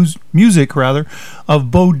of the music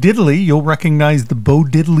of Bo Diddley. You'll recognize the Bo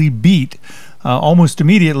Diddley beat almost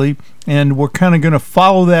immediately, and we're kind of going to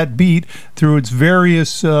follow that beat through its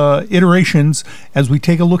various iterations as we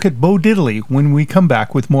take a look at Bo Diddley when we come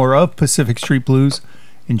back with more of Pacific Street Blues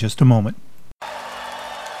in just a moment.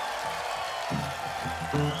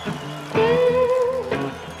 Hey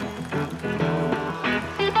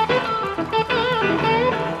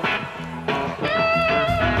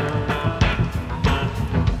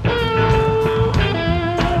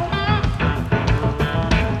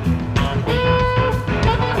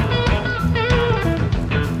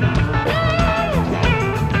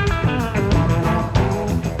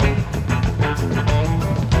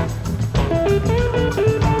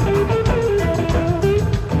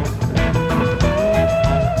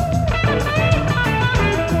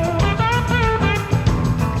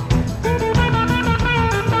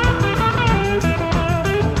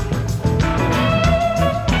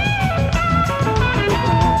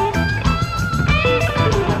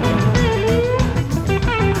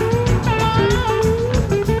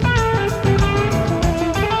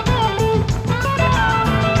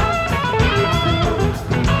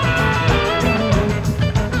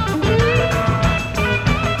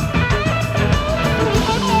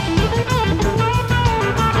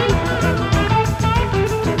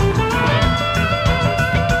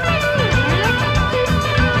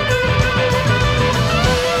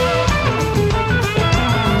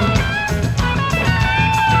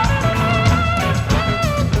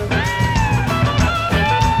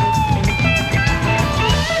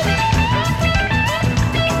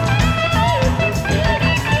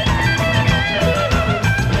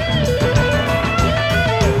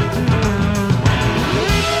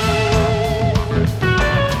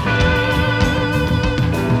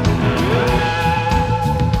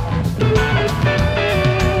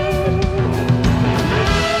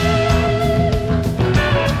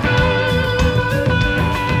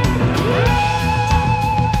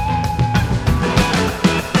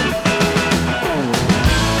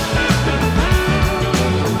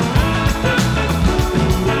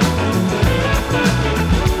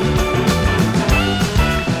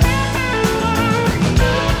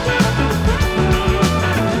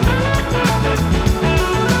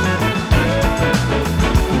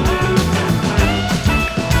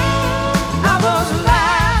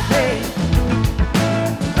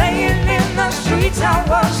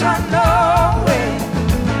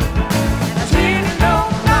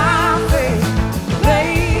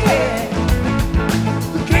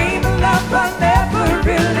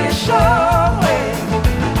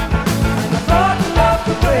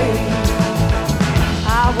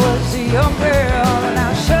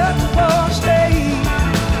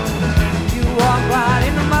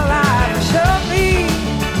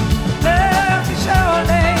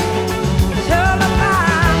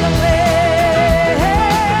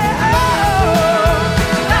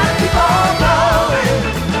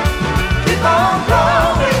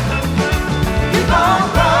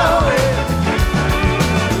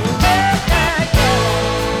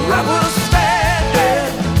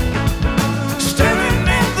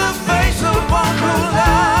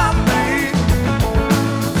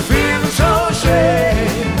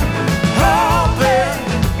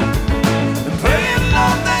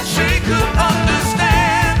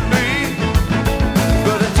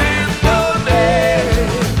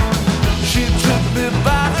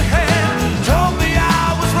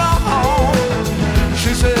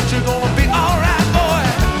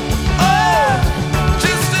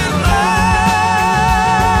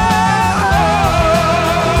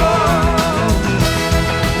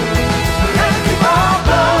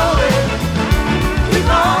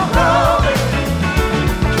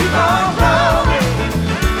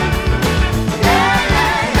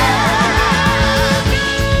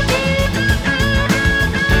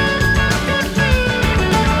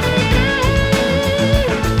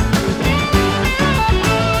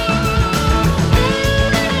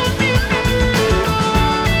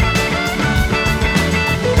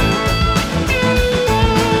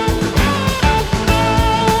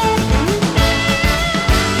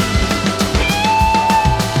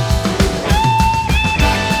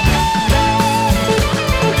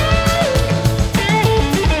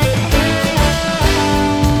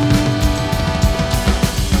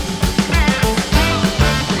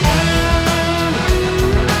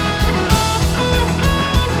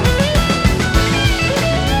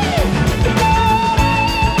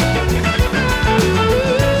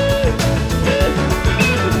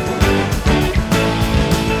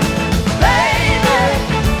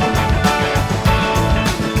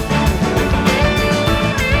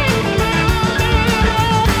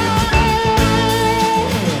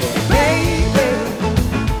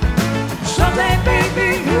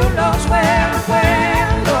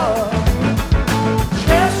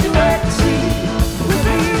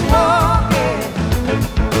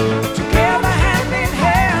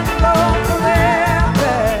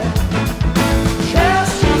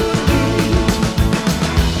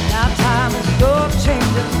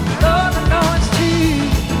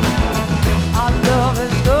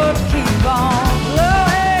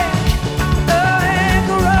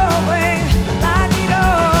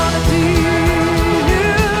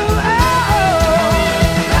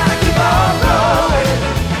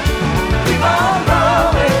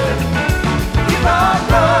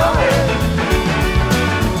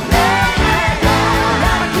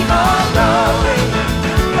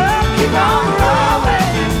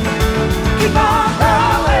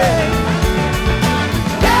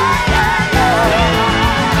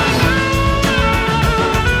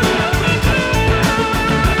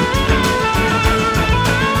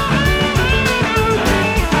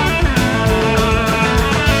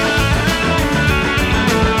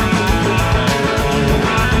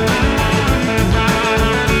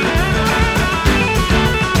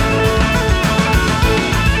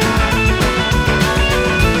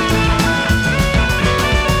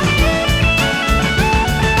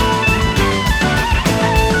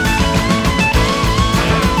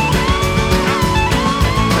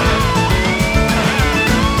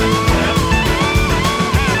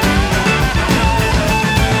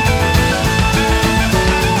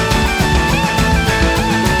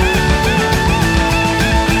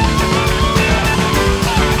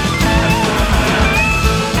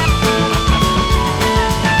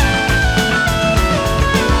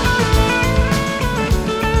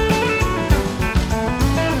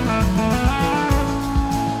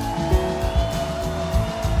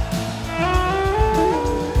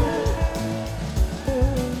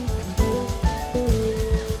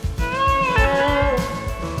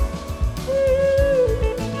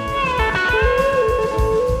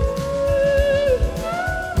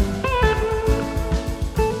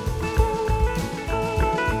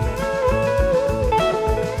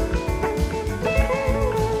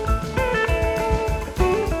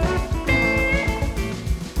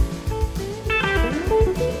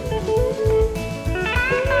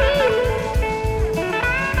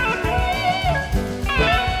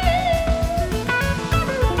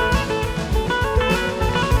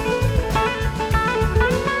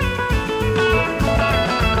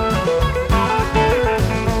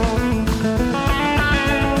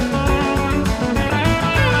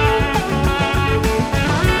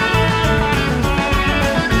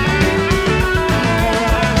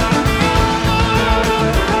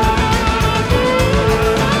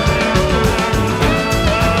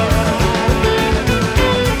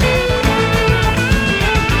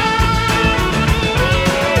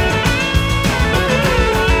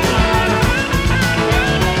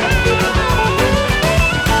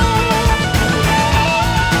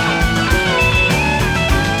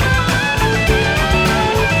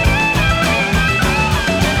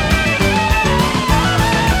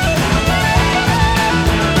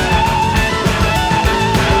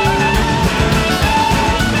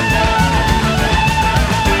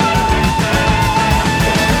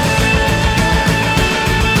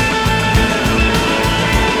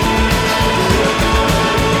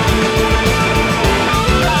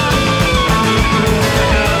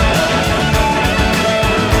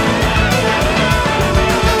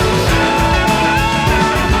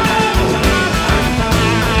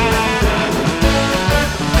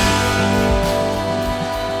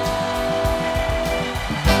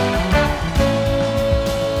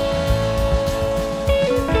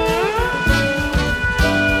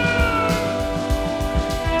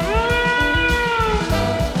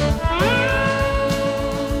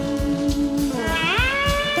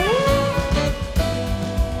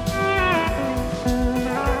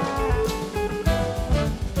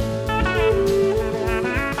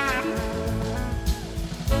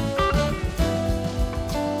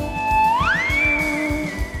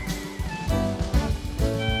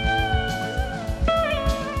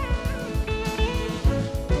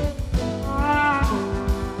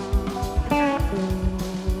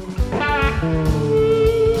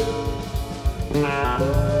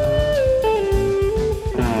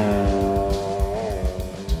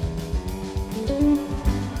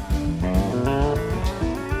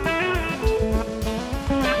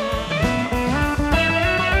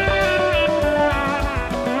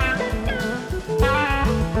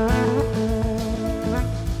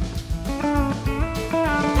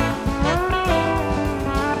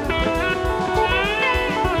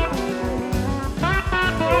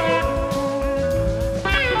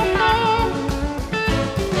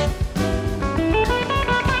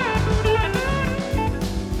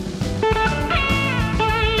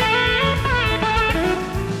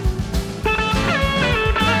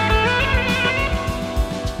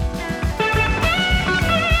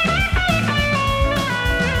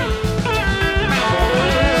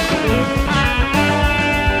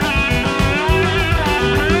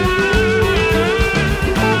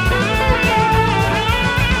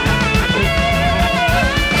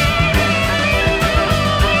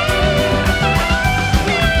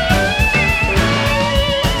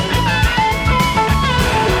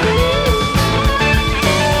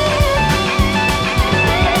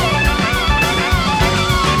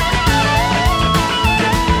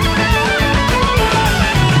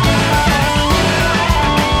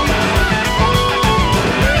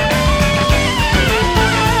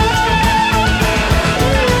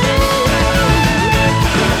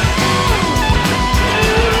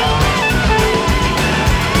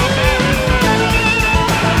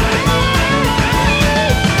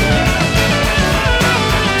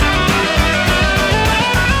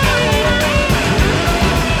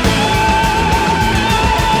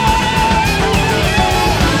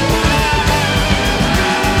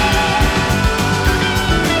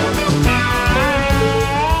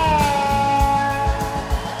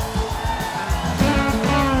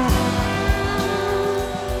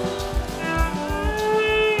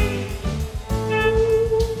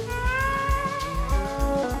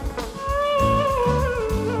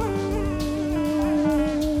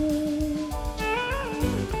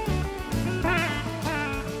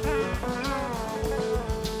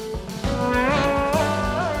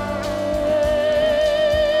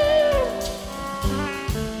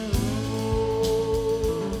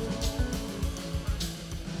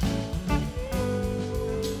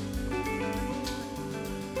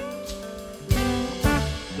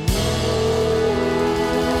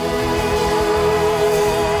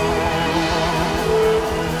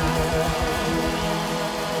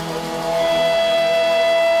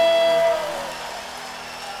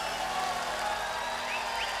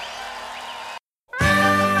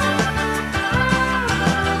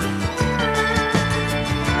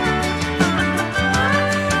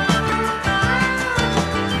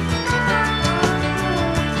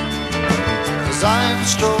as I am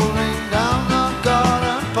strolling down the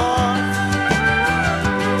garden path.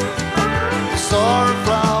 I saw a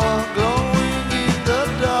flower glowing in the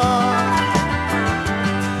dark.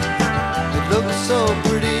 It looked so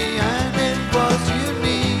pretty and it was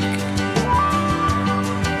unique.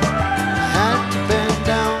 I had to bend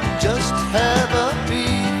down just to have a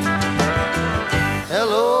peek.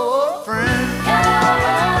 Hello, old friend. Hello,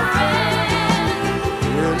 old friend.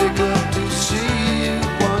 Really good to see you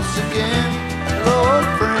once again. Hello, old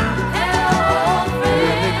friend. Hello, old friend.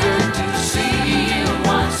 Really good to see you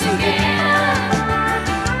once again.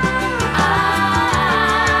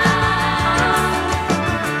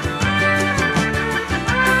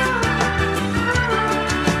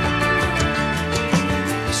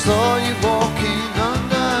 I saw you walking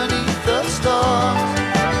underneath the stars.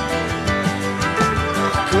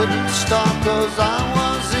 I couldn't stop 'cause I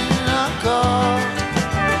was in a car.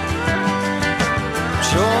 I'm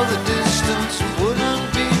sure the distance wouldn't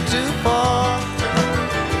be too far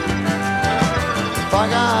if I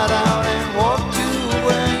got out and walked to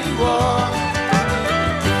where you are.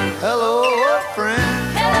 Hello, old friend.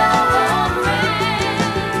 Hello, old friend.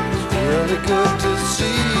 It's really good to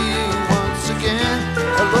see you once again.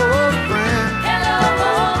 Hello, old friend. Hello,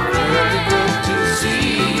 old friend. Really good to see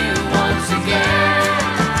you once again.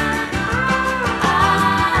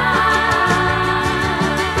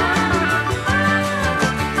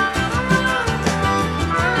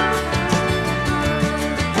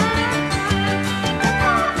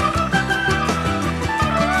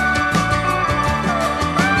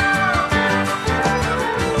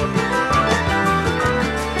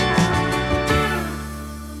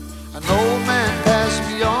 An old man passed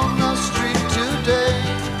me on the street today.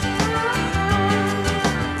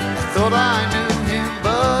 I thought I knew him,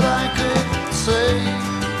 but I couldn't say.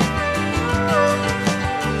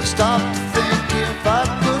 I stopped to think if I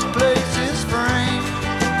could place his frame.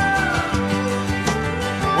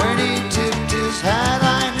 When he tipped his hat,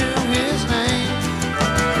 I knew his name.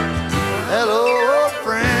 Hello, old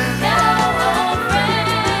friend. Hello, old friend.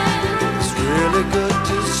 It's really good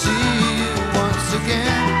to see you once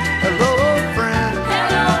again. Hello, old friend.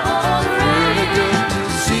 Hello, old Really friend. good to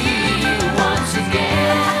see you once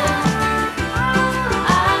again.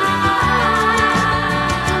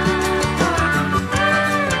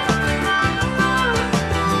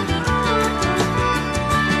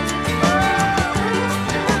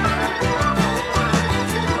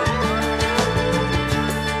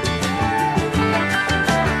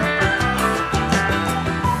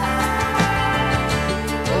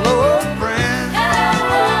 Hello, old friend. Hello,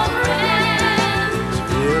 old friend.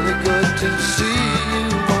 Really good to see you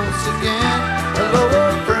once again. Hello,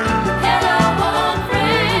 old friend. Hello, old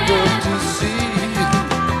Really good friend. to see you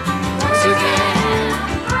once again.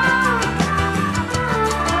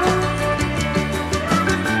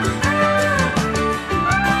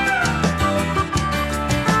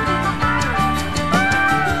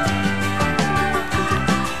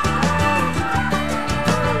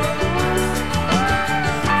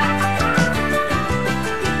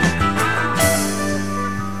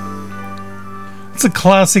 It's a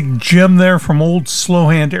classic gem there from old slow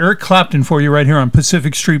hand Eric Clapton for you right here on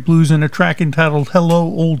Pacific Street Blues in a track entitled Hello,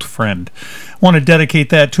 Old Friend. I want to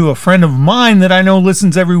dedicate that to a friend of mine that I know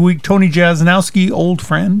listens every week, Tony Jasnowski, old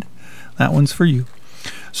friend. That one's for you.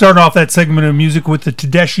 Starting off that segment of music with the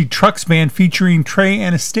Tedeschi Trucks Band featuring Trey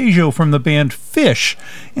Anastasio from the band Fish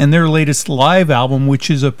and their latest live album,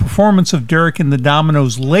 which is a performance of Derek and the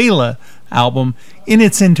Dominoes' Layla album in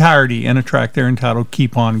its entirety, and a track there entitled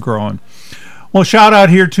Keep On Growing. Well, shout out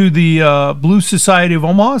here to the Blues Society of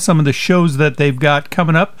Omaha. Some of the shows that they've got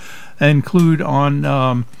coming up include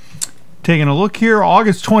on, taking a look here,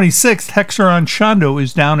 August 26th, Hexer Shondo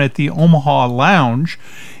is down at the Omaha Lounge,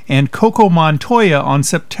 and Coco Montoya on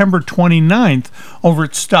September 29th over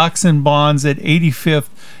at Stocks and Bonds at 85th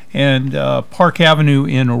and Park Avenue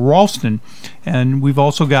in Ralston. And we've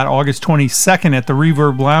also got August 22nd at the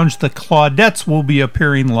Reverb Lounge. The Claudettes will be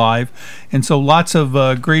appearing live, and so lots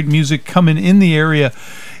of great music coming in the area.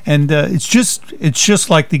 And it's just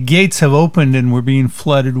like the gates have opened and we're being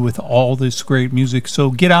flooded with all this great music. So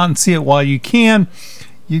get out and see it while you can.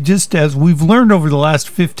 You just, as we've learned over the last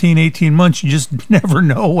 15, 18 months, you just never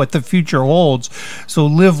know what the future holds. So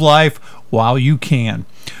live life while you can.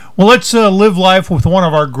 Well, let's live life with one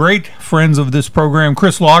of our great friends of this program,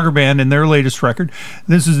 Chris Lager Band, and their latest record.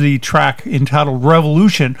 This is the track entitled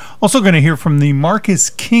Revolution. Also going to hear from the Marcus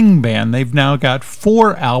King Band. They've now got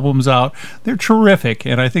 4 albums out. They're terrific,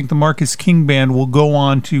 and I think the Marcus King Band will go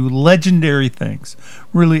on to legendary things.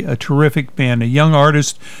 Really a terrific band, a young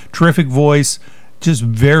artist, terrific voice, just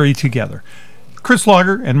very together. Chris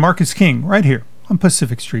Lager and Marcus King right here on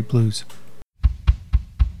Pacific Street Blues.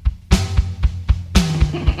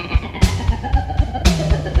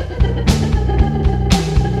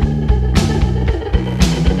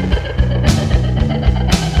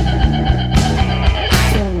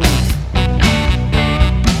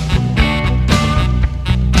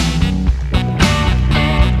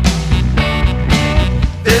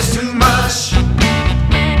 There's too much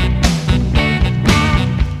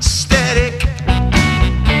static.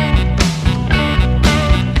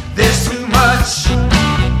 There's too much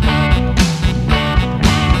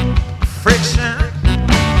friction.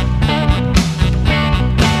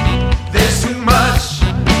 There's too much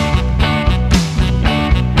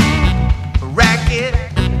racket.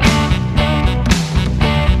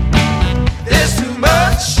 There's too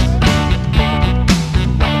much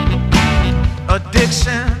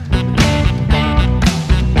addiction.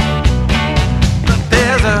 But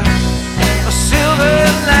there's a silver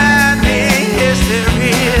lining, yes there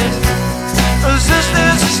is.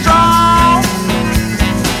 Resistance is strong.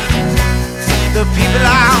 The people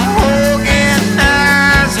are organizing.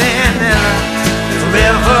 There's a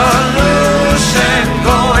revolution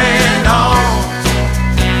going on.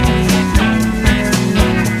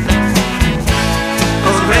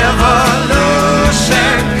 A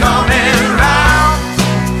revolution coming round.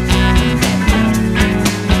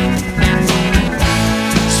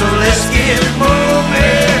 So let's get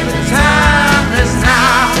moving. The time is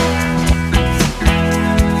now.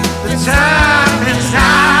 The time is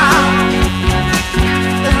now.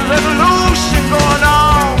 There's a revolution going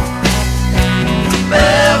on.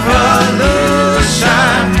 Revolution.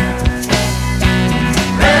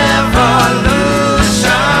 Revolution.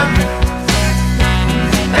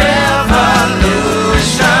 Revolution.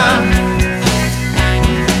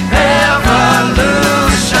 Revolution.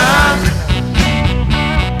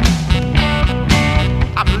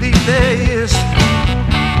 I believe there's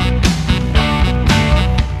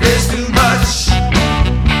too much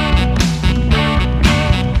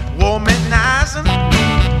womanizing.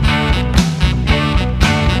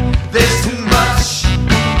 There's too much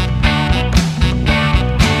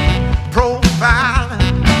profiling.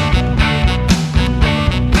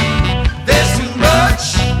 There's too much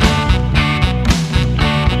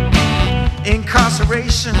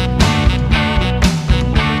incarceration.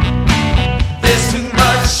 There's too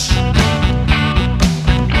much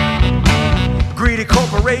greedy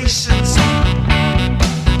corporations.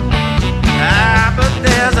 But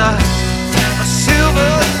there's a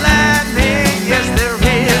silver lining, yes there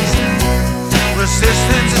is.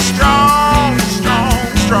 Resistance is strong, strong,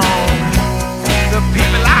 strong. The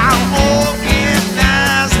people are organizing.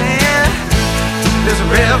 There's a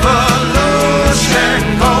revolution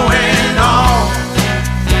going on.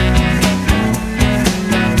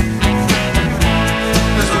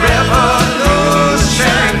 There's a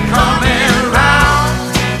revolution coming round.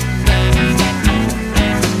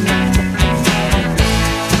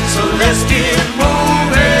 So let's get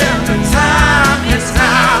moving. The time is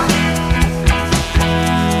now.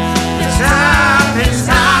 The time is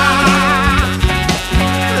now.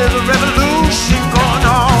 There's a revolution going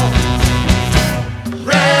on.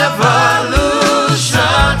 Revolution.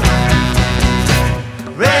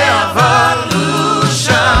 Revolution.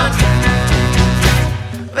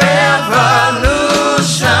 Revolution.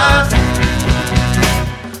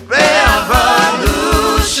 Revolution.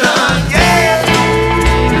 Yeah.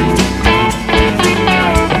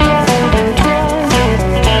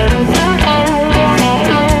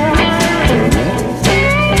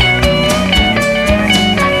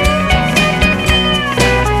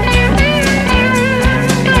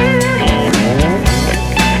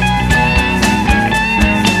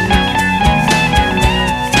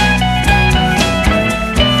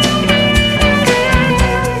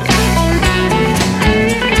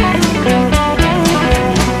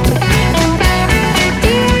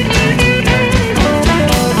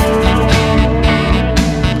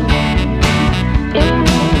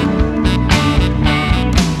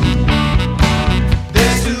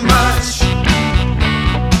 There's too much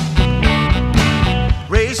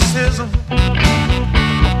racism.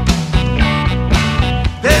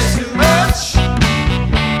 There's too much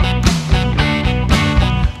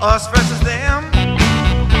us versus them.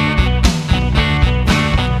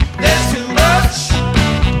 There's too much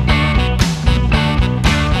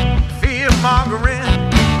fear mongering.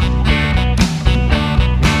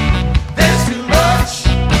 There's too much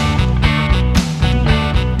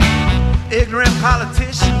ignorant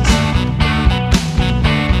politicians.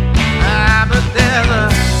 But there's a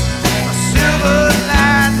silver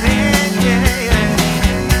lining, yeah, yeah.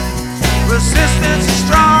 Resistance is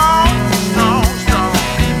strong, strong, strong.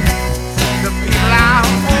 The people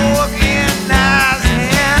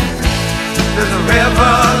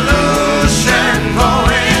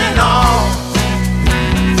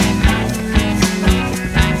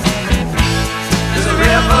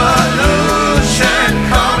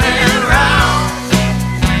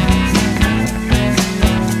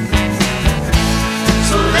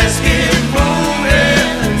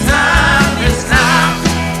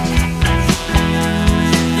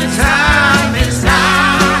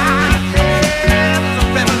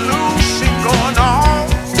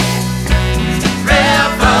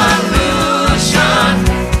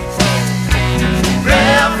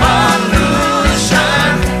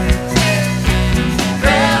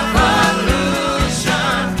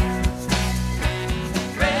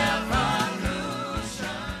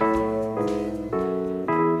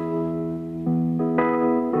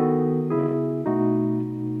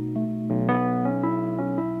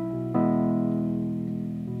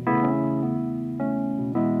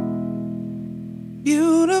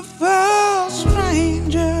beautiful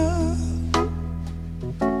stranger.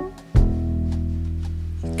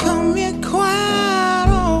 Come here quite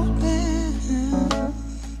often.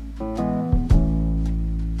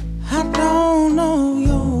 I don't know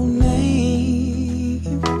your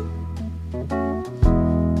name,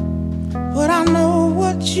 but I know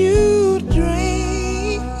what you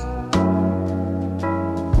drink.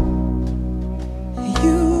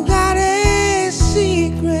 You got a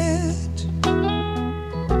secret,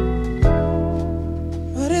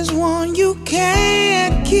 but it's one you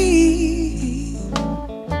can't keep.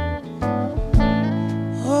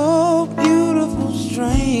 Oh, beautiful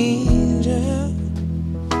stranger,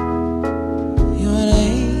 you're an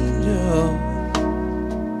angel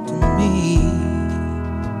to me.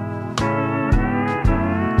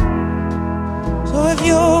 So if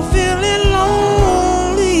you're feeling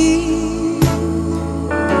lonely,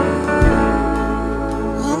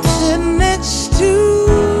 come sit next to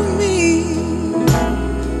me.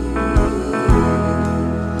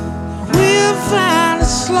 We'll find a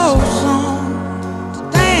slow song to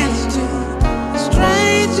dance to.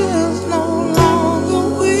 Strangers no longer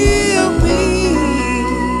will be.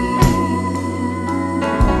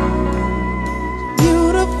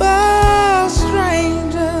 Beautiful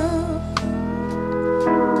stranger,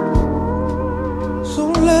 so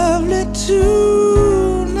lovely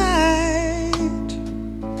tonight.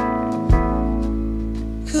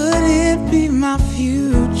 Could it be my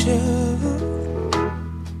future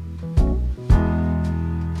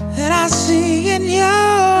that I see in your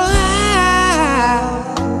eyes?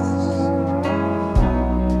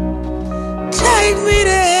 Take me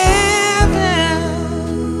to heaven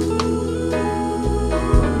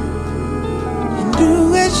and do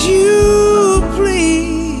as you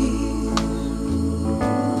please.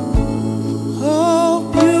 Oh,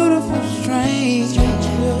 beautiful stranger,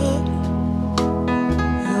 you're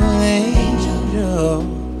an angel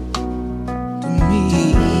to me.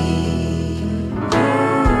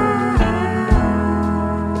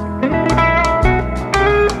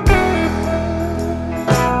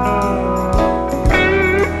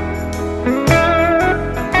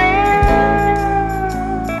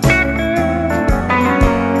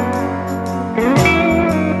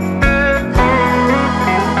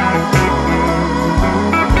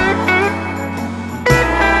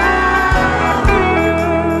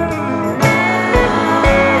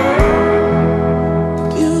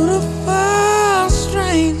 Beautiful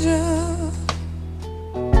stranger,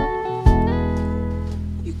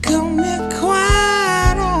 you come here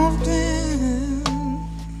quite often.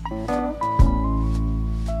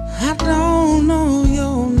 I don't know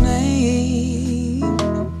your name,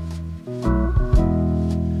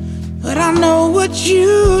 but I know what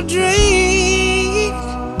you drink.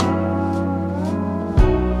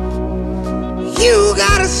 You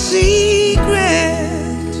got a secret,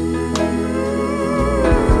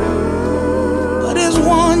 but it's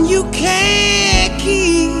one you can't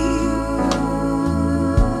keep.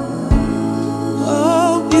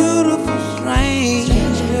 Oh, beautiful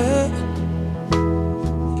stranger,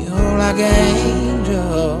 you're like an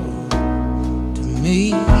angel to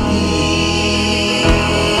me.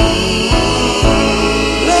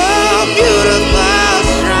 Love, beautiful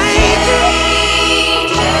stranger,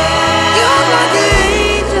 you're like an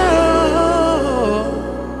angel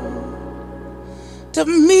to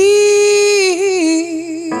me.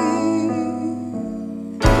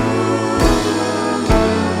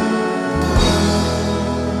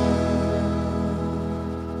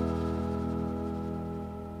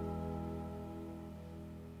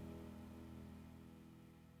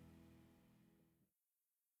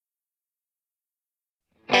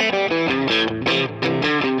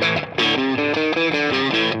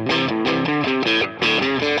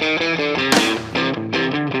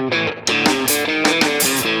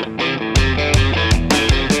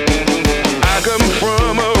 I come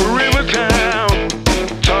from a river town,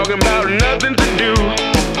 talking about nothing to do.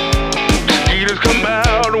 Mosquitoes come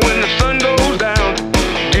out when the sun goes down.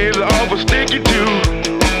 Tears are awful sticky too.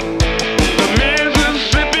 The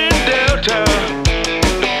Mississippi Delta,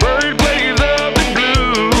 the birthplace of the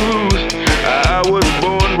blues. I was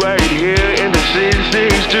born right here in the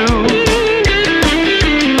city too.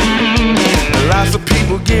 Lots of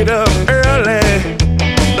people get up early,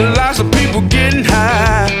 lots of people getting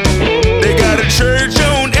high. They got a church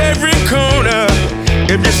on every corner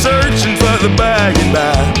if you're searching for the by and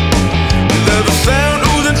by. There's a sound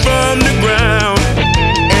oozing from the ground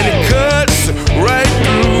and it cuts right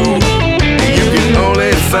through. You can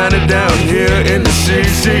only find it down here in the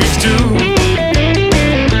cities too.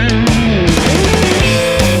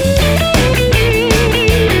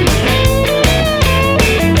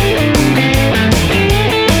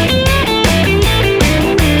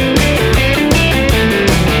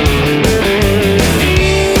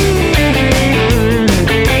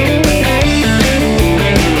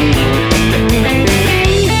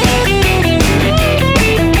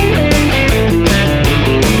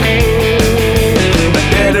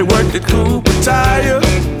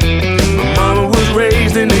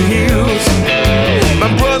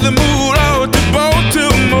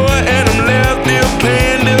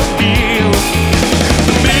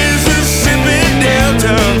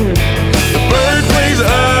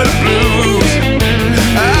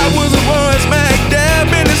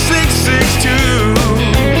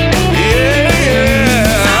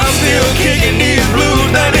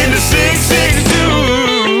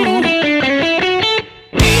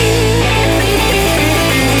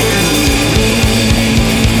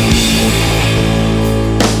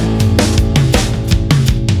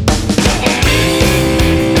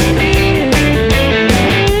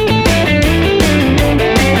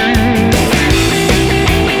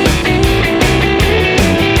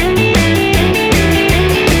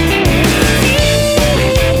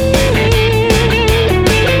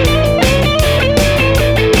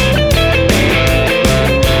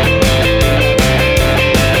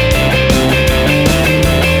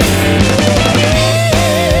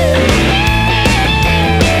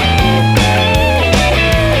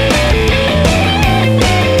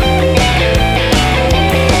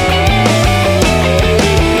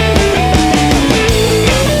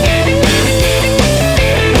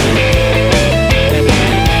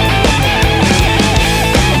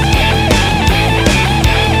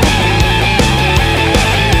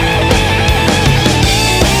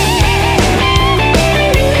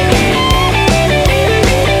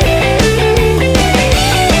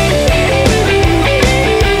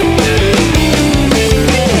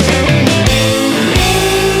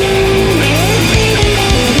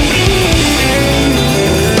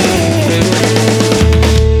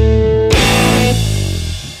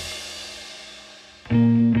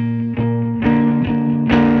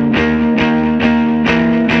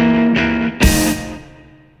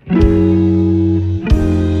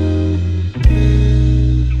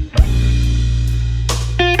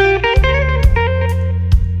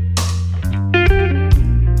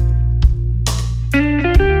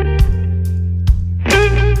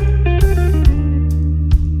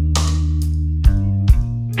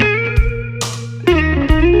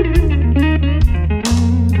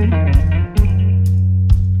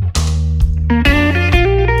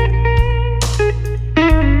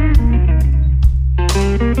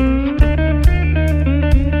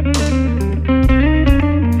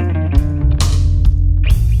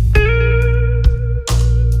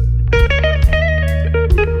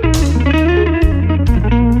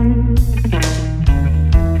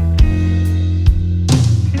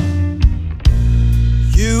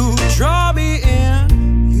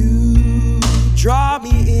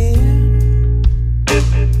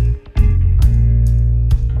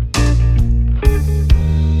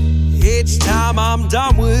 I'm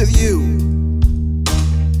done with you,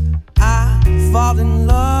 I fall in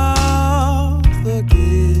love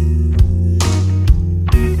again.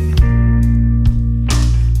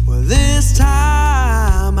 Well, this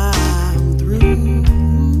time I'm through,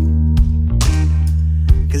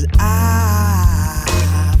 'cause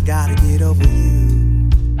I've gotta get over you.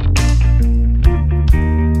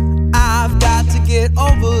 I've got to get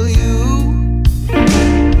over you.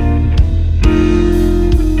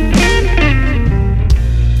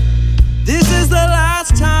 This is the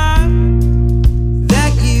last time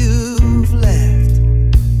that you've left.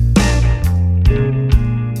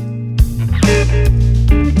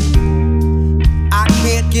 I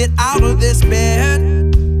can't get out of this bed.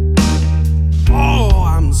 Oh,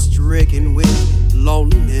 I'm stricken with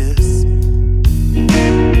loneliness.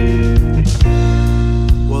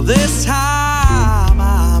 Well, this time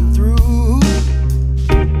I'm through,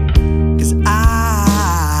 'cause I've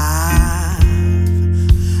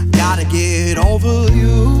gotta get over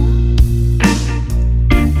you.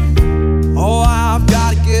 Oh, I've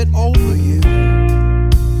gotta get over you.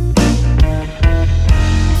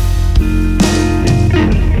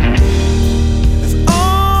 If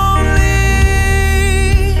only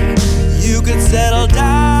you could settle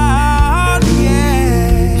down, yeah.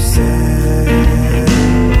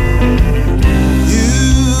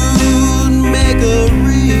 You'd make a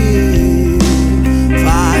real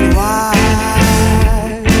fine wine.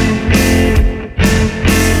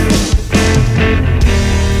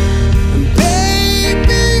 And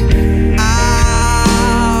baby,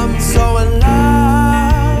 I'm so in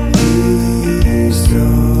love.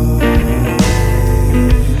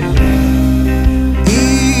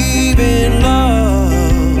 Even love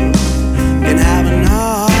can have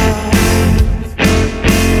enough.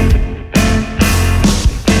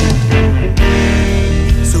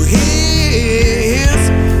 So here's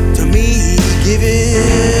to me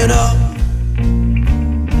giving up.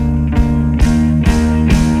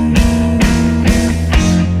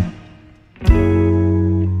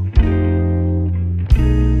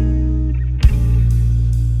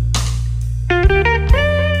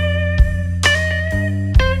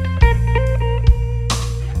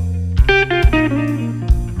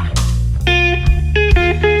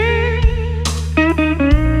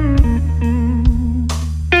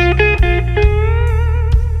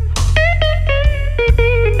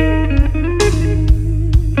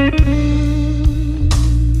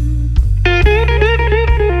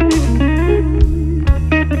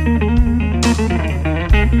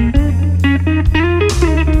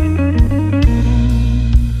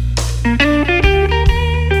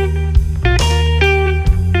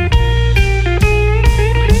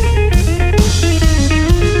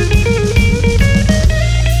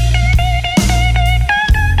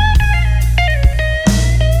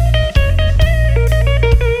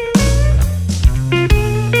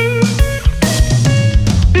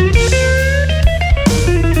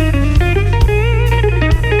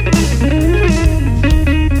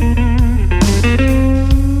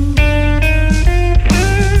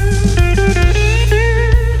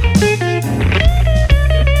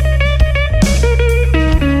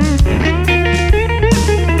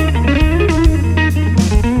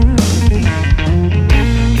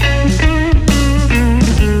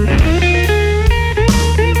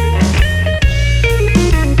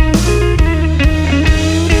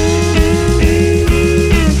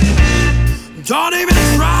 Don't even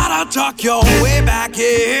try to talk your way back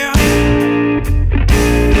here.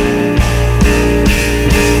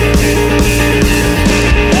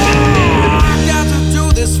 Oh, I got to do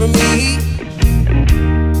this for me.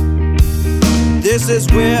 This is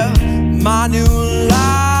where my new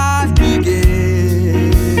life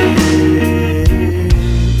begins.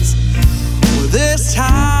 Well, this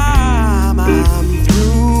time I'm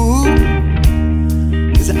through,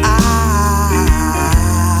 'cause I've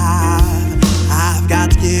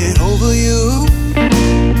got to get over you.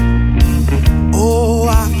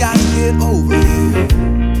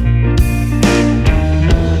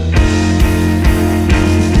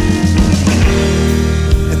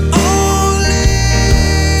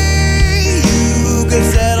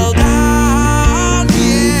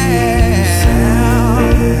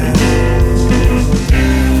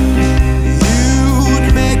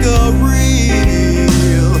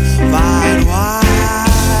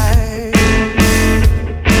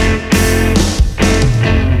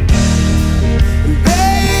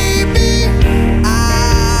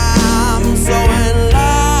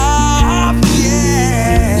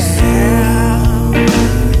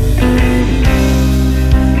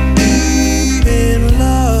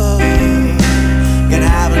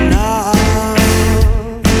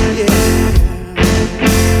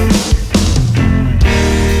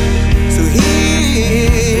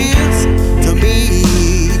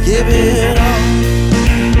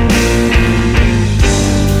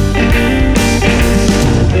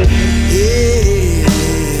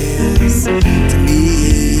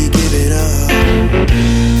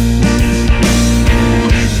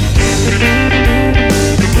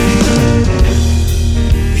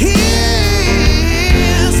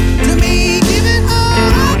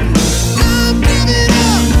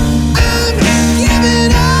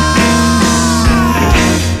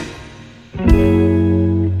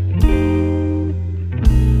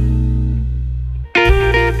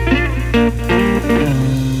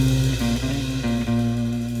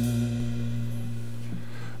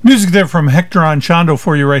 Music there from Hector Anchondo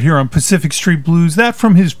for you right here on Pacific Street Blues. That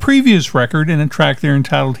from his previous record and a track there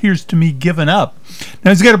entitled Here's to Me Giving Up.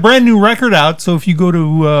 Now he's got a brand new record out, so if you go to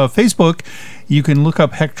Facebook, you can look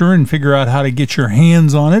up Hector and figure out how to get your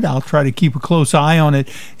hands on it. I'll try to keep a close eye on it,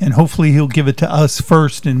 and hopefully he'll give it to us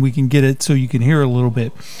first and we can get it so you can hear a little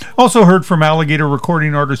bit. Also heard from Alligator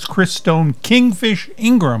recording artist Chris Stone Kingfish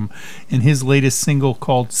Ingram in his latest single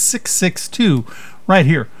called 662 right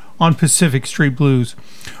here on Pacific Street Blues.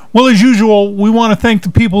 Well, as usual, we want to thank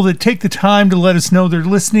the people that take the time to let us know they're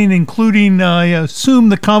listening, including, I assume,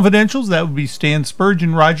 the Confidentials. That would be Stan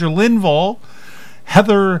Spurgeon, Roger Linval,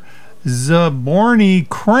 Heather Zaborny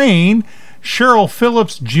Crane, Cheryl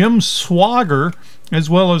Phillips, Jim Swagger, as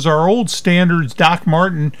well as our old standards, Doc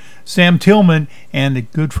Martin, Sam Tillman, and a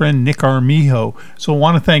good friend, Nick Armijo. So I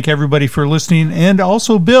want to thank everybody for listening, and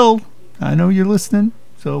also Bill, I know you're listening.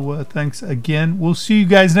 So thanks again. We'll see you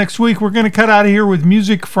guys next week. We're going to cut out of here with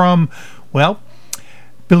music from, well,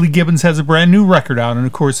 Billy Gibbons has a brand new record out. And,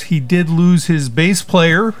 of course, he did lose his bass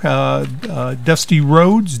player, Dusty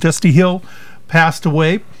Rhodes. Dusty Hill passed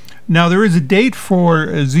away. Now, there is a date for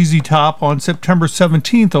ZZ Top on September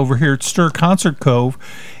 17th over here at Stir Concert Cove.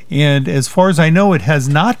 And as far as I know, it has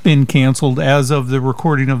not been canceled as of the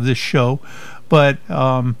recording of this show. But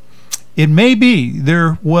it may be.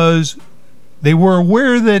 They were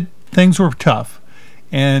aware that things were tough,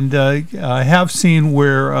 and I have seen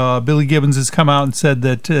where Billy Gibbons has come out and said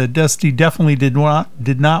that Dusty definitely did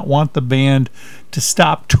not want the band to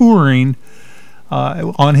stop touring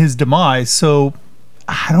on his demise. So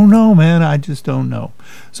I don't know, man. I just don't know.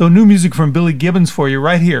 So new music from Billy Gibbons for you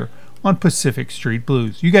right here on Pacific Street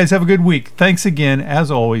Blues. You guys have a good week. Thanks again,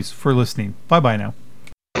 as always, for listening. Bye-bye now.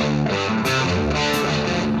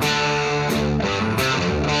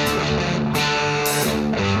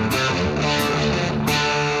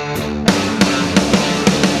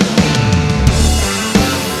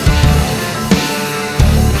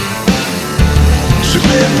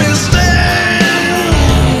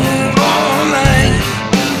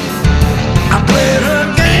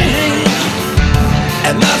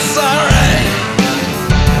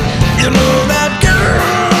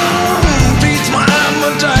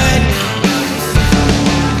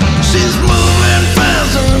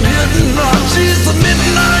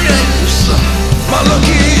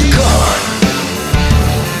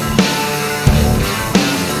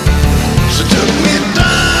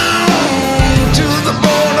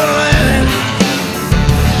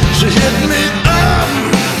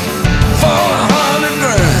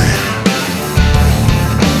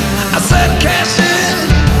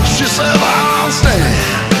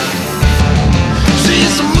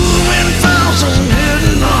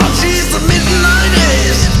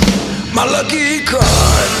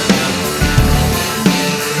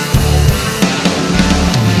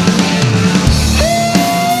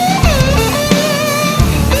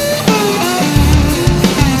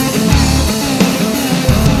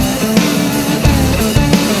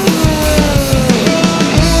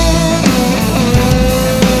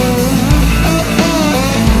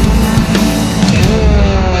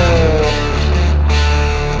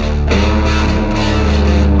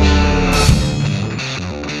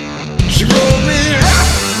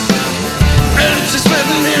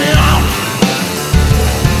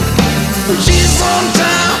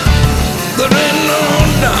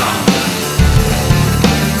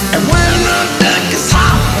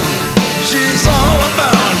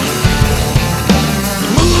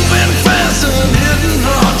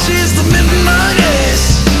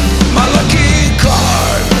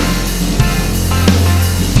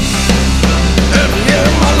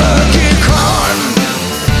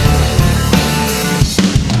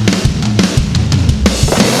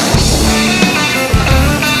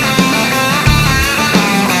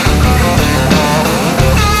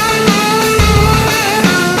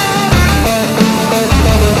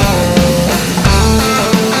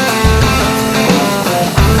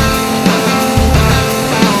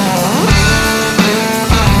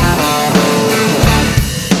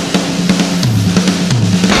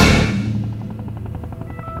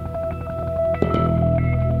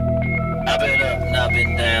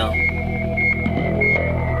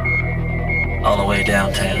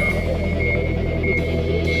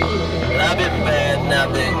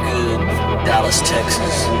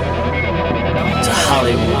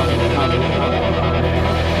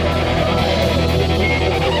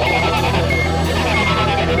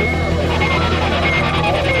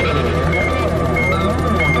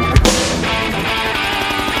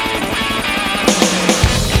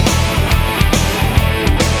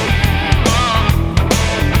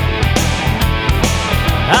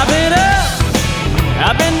 I've been up,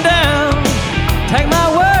 I've been down.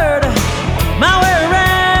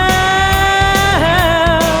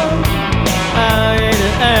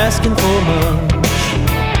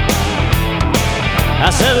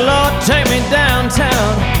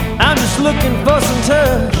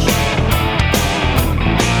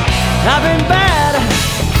 I've been bad,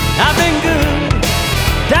 I've been good.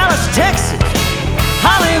 Dallas, Texas,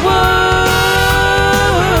 Hollywood.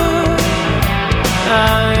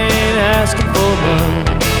 I ain't asking for much.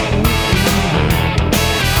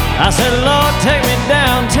 I said, Lord, take me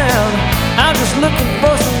downtown. I'm just looking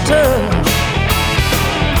for some touch.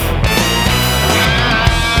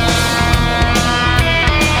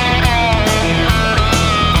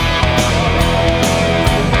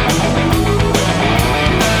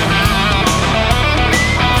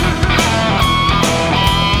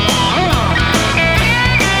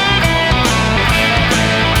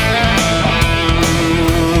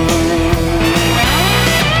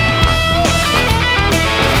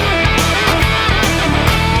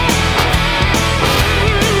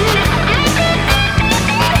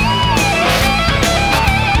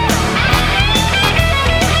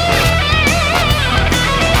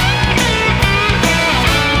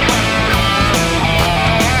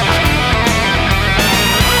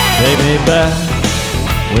 Take me back,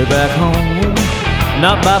 way back home,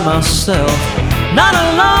 not by myself, not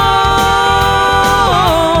alone.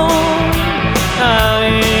 I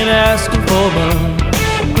ain't asking for much.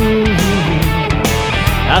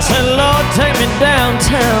 I said, Lord, take me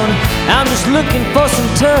downtown. I'm just looking for some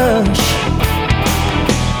touch.